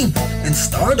shaking and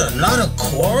start a lot of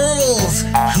quarrels.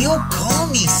 He'll call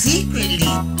me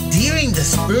secretly during the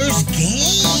Spurs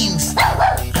games.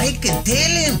 I can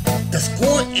tell him the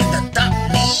score and the top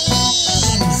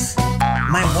names.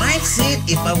 My wife said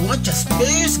if I watch a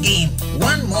Spurs game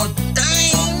one more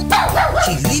time,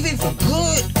 she's leaving for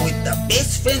good with the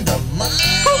best friend of mine.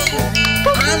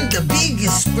 I'm the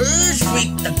biggest Spurs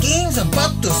freak. The game's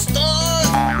about to start.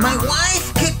 My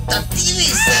wife kicked the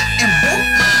TV set and broke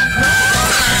my heart.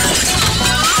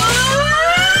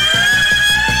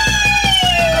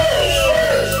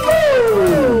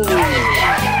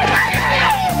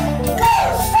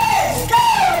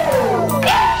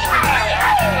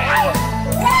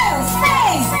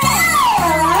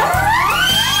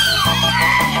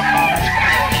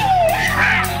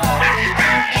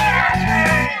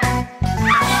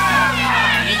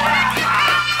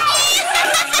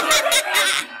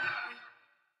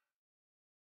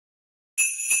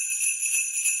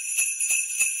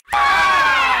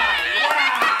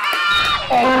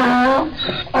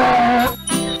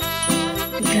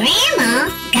 Grandma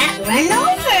got run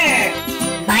over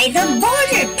by the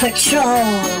Border Patrol.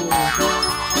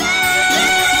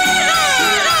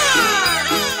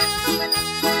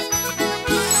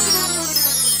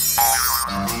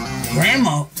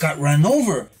 Grandma got run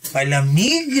over by La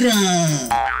Migra.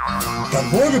 The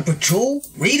Border Patrol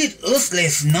raided us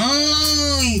last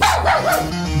night.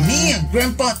 Me and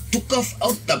Grandpa took off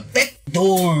out the back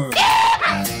door.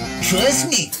 Trust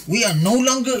me, we are no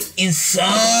longer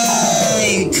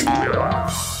inside.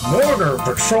 Border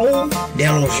Patrol de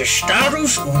los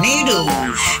Estados Unidos.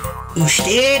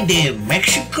 ¿Usted de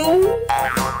Mexico?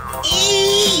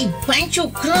 Hey, Pancho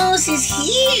Claus is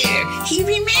here. He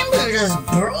remembered us,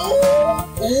 bro.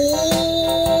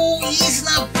 Oh, he's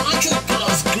not Pancho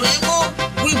Claus, Grandma.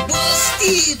 We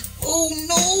busted. Oh,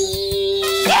 no.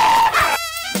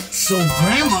 So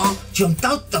Grandma jumped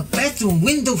out the bathroom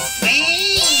window fast.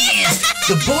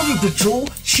 The Border Patrol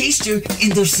chased her in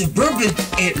their Suburban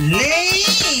at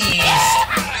last.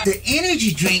 The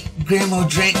energy drink Grandma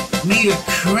drank made her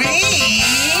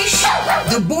crash.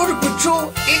 The Border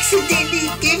Patrol accidentally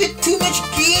gave it too much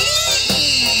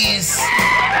gas.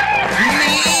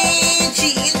 Man,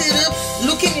 she ended up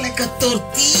looking like a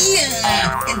tortilla.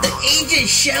 And the agent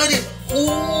shouted,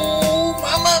 "Oh,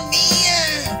 Mamma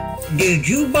Mia! Did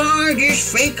you buy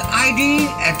this fake ID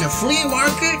at the flea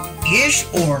market? Yes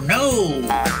or no?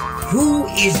 Who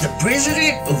is the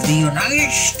President of the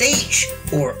United States?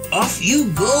 Or off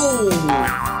you go."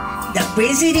 The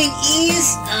President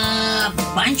is,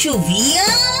 Pancho Villa?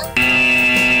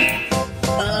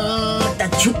 The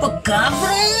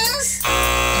Chupacabras?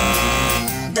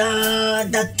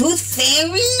 The Tooth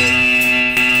Fairy?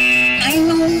 I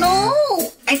don't know.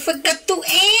 I forgot to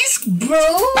ask, bro.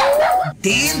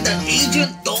 Then the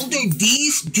agent told her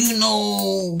this, you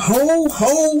know. Ho,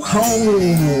 ho,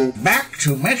 ho. Back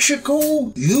to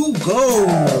Mexico you go.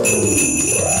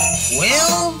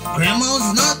 Well,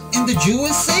 Grandma's not in the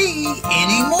USA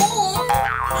anymore.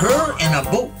 Her and a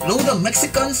boatload of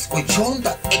Mexicans were shown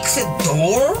the exit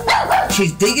door.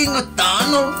 She's digging a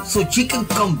tunnel so she can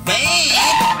come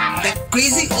back. That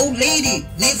crazy old lady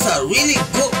needs a really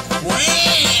good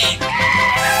quack.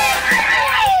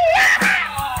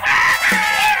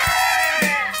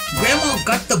 Grandma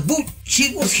got the boot.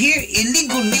 She was here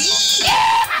illegally.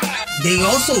 They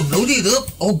also loaded up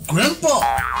old Grandpa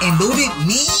and loaded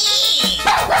me.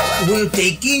 We're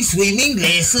taking swimming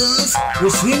lessons. We're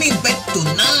swimming back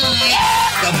tonight.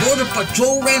 The border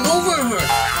patrol ran over her.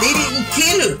 They didn't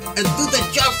kill her and do the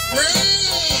job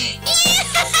right.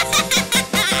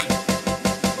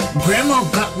 Grandma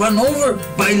got run over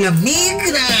by La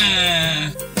Migra.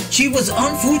 She was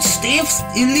on food stamps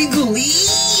illegally.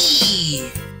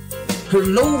 Her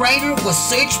lowrider was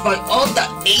searched by all the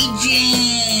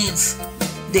agents.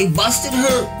 They busted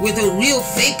her with a real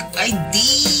fake ID.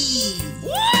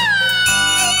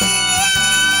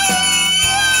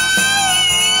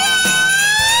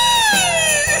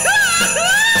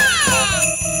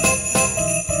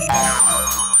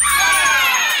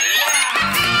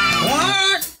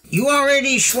 What? You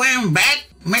already swam back,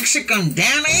 Mexican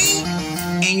Danny?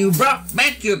 And you brought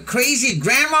back your crazy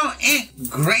grandma and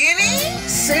granny?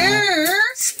 Sir,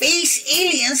 space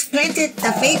aliens planted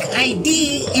the fake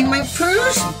ID in my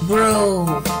purse,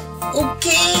 bro.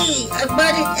 Okay, I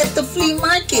bought it at the flea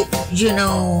market, you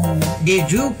know.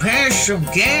 Did you pass some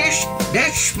gas?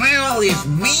 That smell is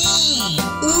mean.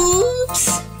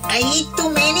 Oops, I ate too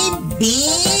many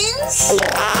beans.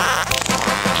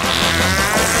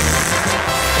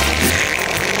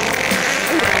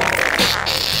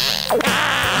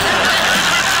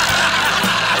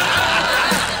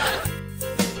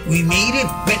 We made it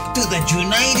back to the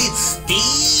United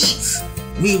States.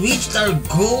 We reached our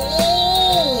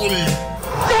goal.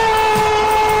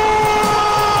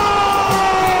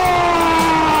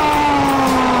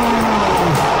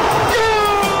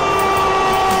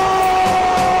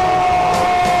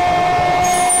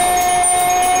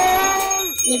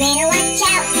 You better watch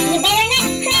out. You better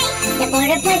not cry. The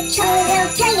border patrol will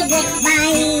tell you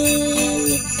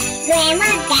goodbye. Grandma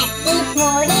got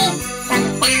deported from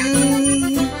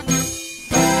town.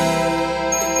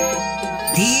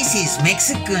 This is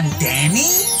Mexican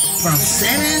Danny from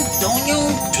San Antonio,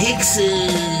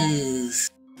 Texas.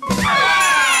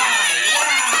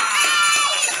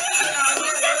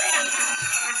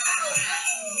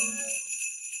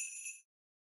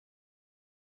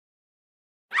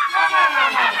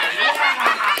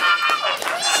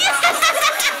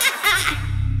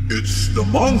 It's the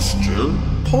Monster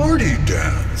Party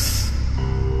Dance.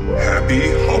 Happy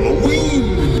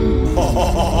Halloween!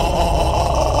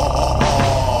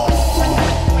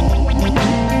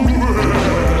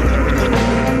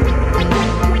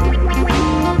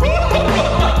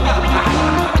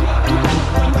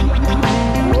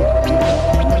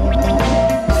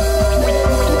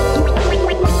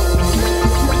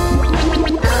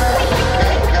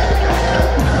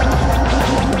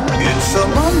 It's a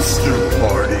monster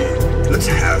party. Let's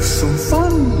have some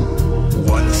fun.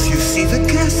 Once you see the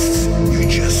guests, you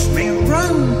just may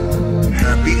run.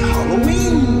 Happy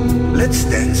Halloween. Let's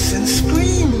dance and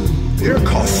scream. Their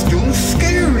costumes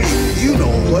scary. You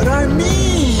know what I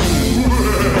mean.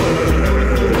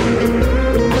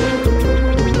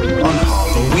 On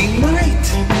Halloween night,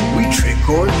 we trick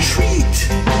or treat.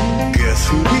 Guess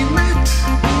who we met?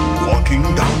 Walking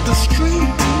down the street.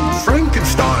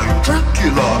 Frankenstein,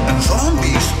 Dracula, and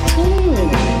zombies too.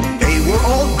 They were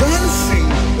all dancing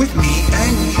with me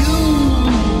and you.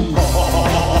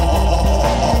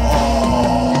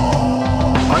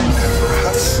 I never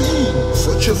have seen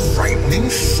such a frightening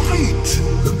sight.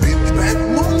 The big bad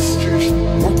monster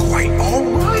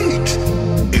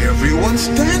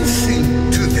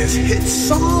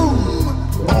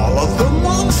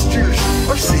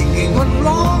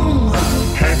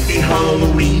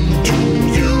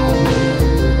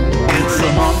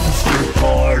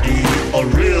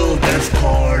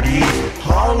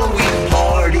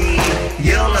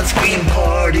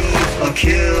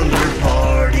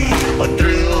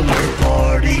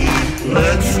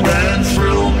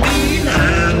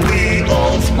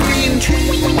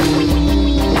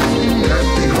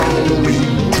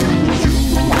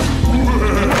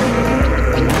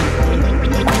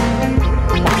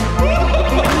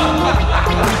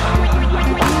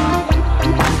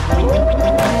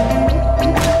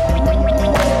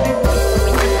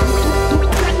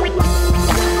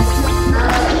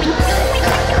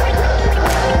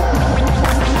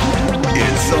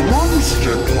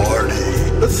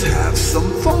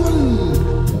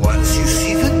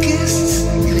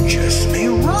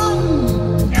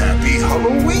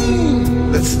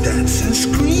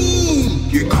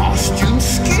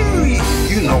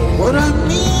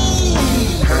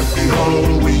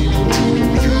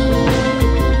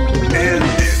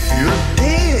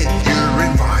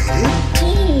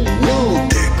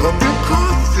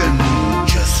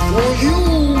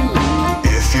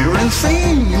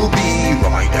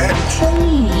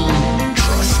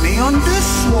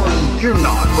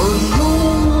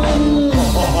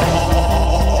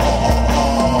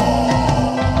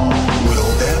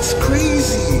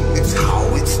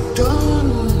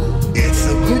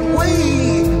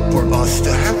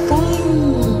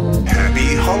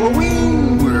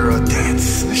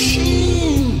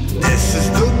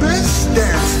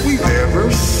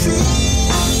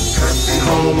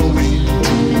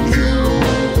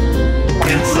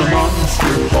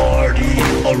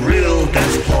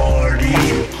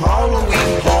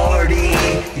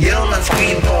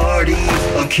scream party,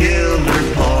 a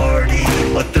killer party,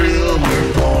 a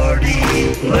thriller party.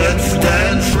 Let's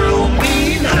dance real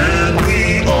mean and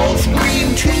we all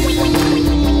scream too.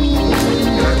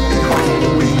 Happy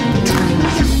Halloween to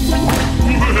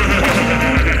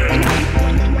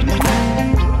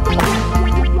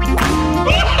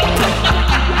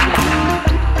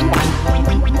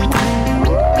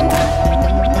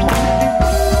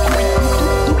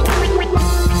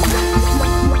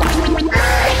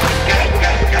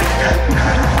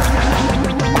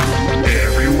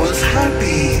Everyone's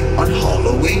happy on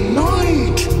Halloween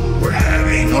night. We're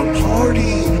having a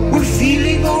party, we're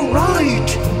feeling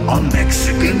alright. I'm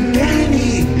Mexican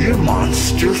Danny, your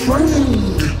monster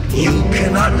friend. You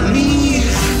cannot leave,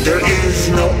 there is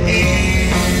no end.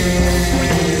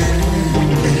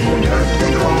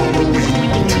 Happy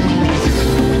Halloween to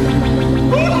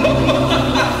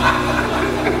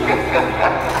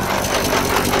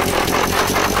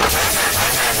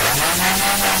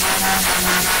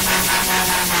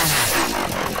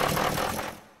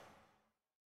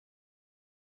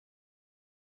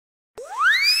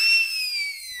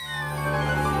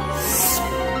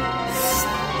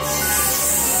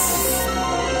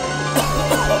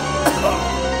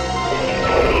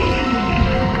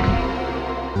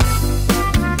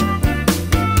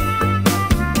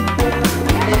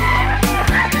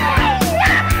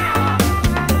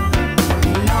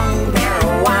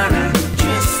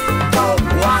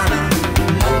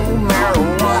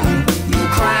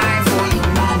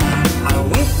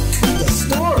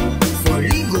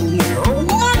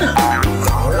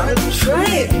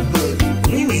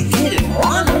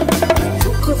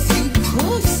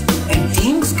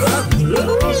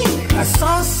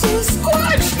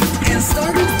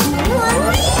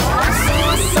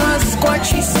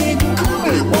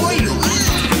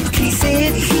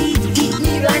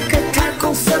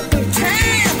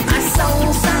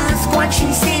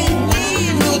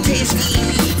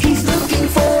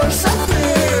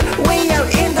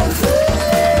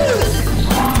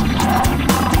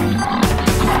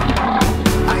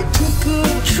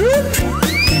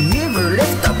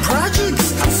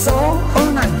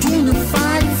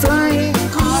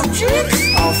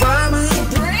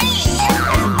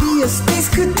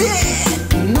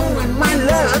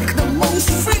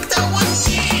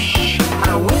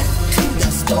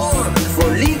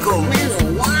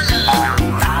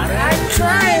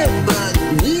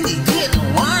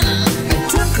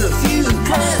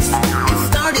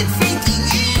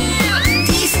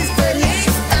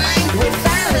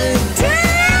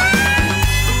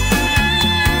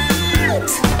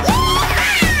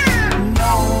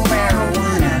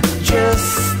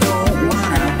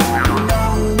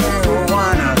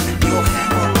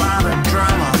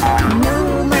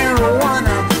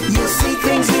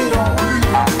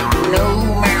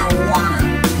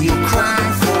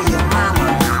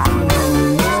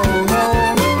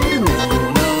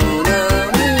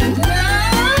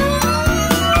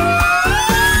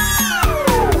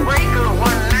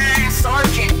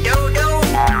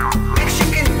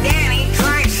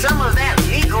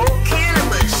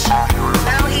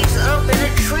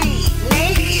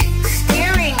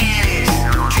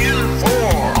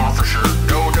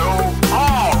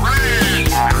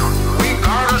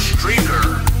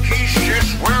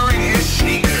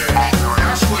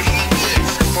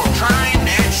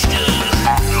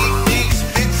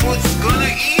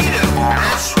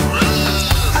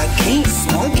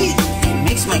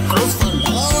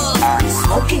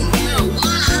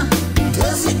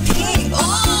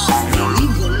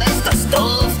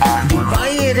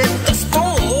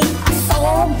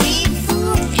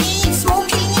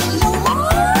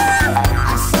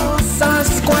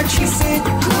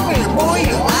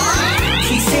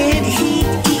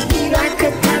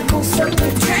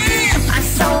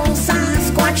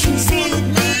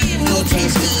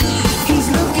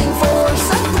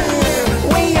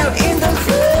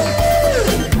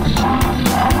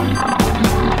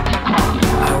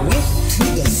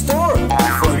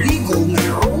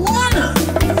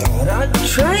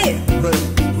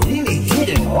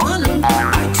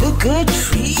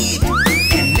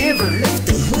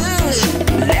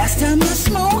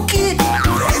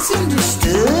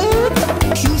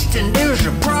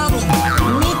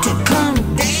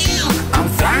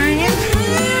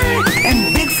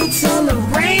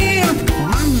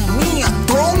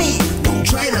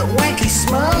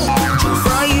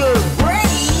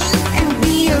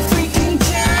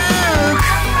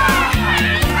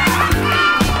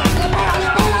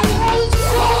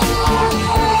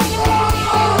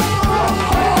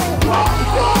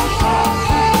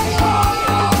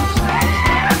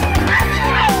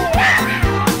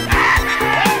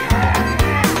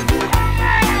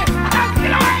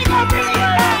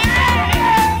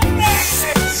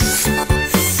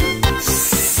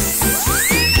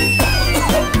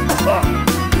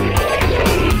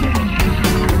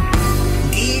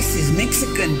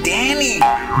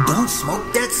Don't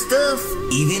smoke that stuff,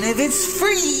 even if it's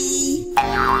free.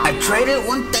 I tried it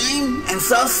one time and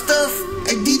saw stuff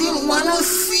I didn't want to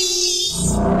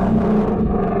see.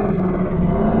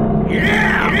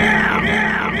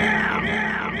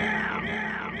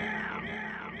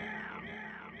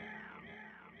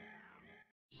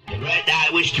 And right now I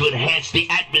wish to enhance the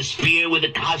atmosphere with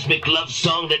a cosmic love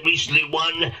song that recently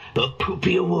won the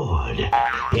Poopy Award.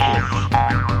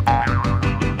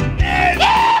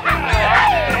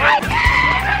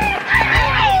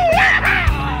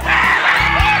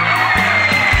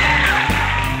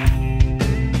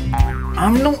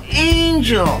 I'm no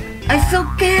angel. I sell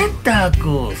cat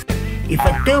tacos. If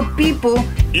I tell people,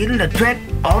 it'll attract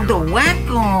all the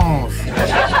wackos.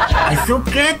 I sell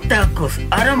cat tacos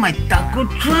out of my taco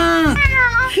truck.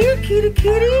 Here, kitty,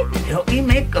 kitty, help me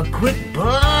make a quick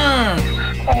buck.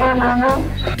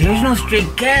 There's no stray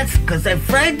cats, cause I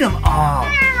fried them all.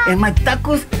 And my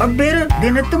tacos are better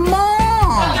than at the mall.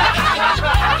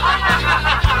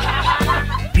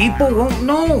 People won't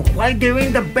know why they're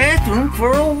in the bathroom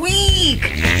for a week.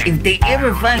 If they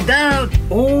ever find out,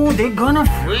 oh, they're gonna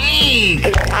freak.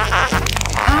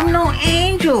 I'm no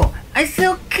angel. I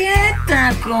sell cat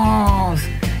tacos.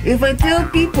 If I tell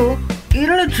people,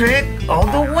 it'll attract all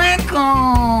the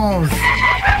wackos.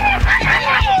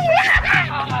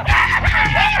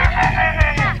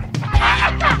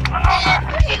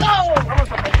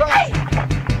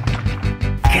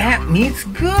 Cat meat's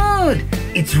good.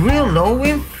 It's real low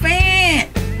in fat.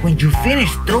 When you finish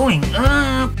throwing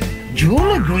up,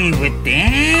 you'll agree with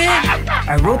that.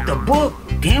 I wrote the book,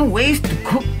 10 Ways to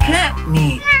Cook Cat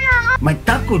Meat. My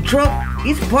taco truck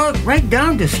is parked right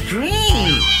down the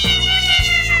street.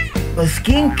 A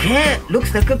skinned cat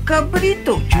looks like a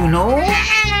cabrito, you know?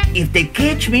 If they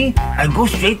catch me, I go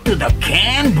straight to the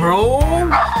can, bro.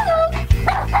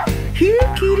 Here,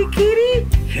 kitty, kitty.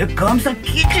 Here comes a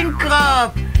kitchen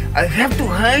cop. I have to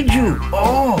hide you.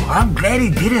 Oh, I'm glad he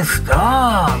didn't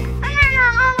stop.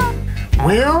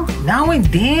 Well, now and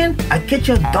then, I catch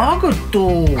a dog or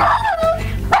two.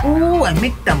 Ooh, I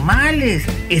make tamales,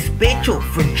 especho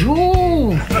for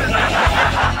you.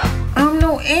 I'm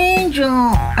no angel.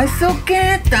 I sell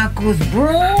cat tacos,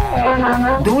 bro.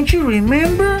 Don't you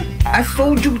remember? I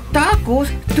sold you tacos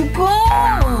to go.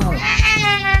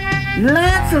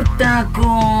 Lots of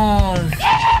tacos.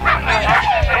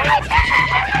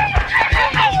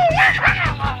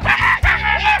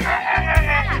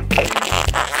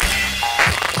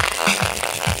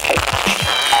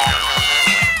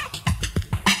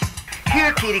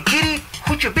 Here, kitty, kitty,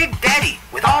 who's your big daddy?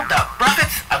 With all the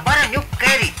profits, I bought a new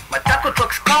caddy. My taco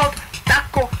truck's called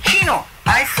Taco Chino.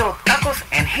 I sell tacos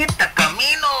and hit the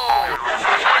camino.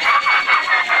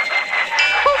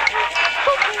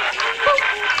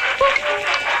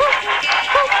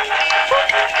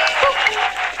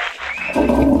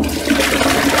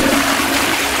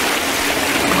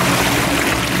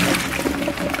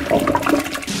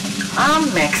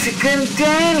 I'm Mexican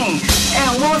Danny,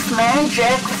 and Wolfman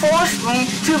Jack forced me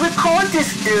to record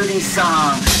this dirty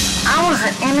song. I was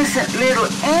an innocent little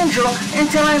angel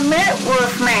until I met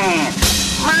Wolfman.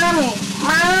 Mommy,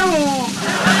 mommy.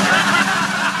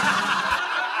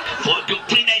 For a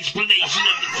complete explanation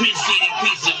of the preceding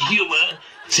piece of humor,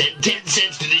 send 10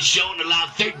 cents to this show and allow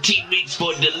 13 weeks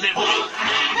for delivery.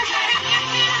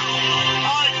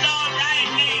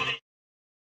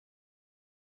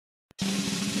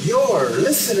 You're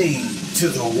listening to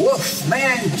the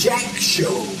Wolfman Jack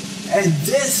Show, and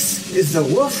this is the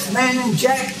Wolfman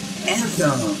Jack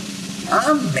Anthem.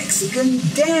 I'm Mexican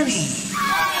Danny.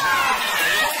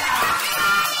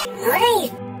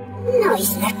 Ой, ну и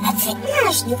знакаться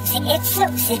нажницы, это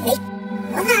собственный.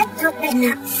 Она только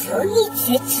на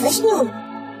улице слышну.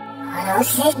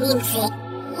 Родственницы,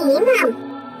 имам,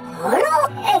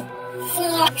 уроки,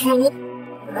 всякими,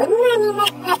 однами на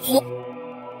коте.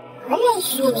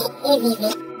 Олейшими и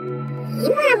виви,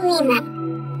 имам мимо,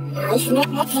 но и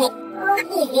знакаться, ох и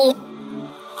ви.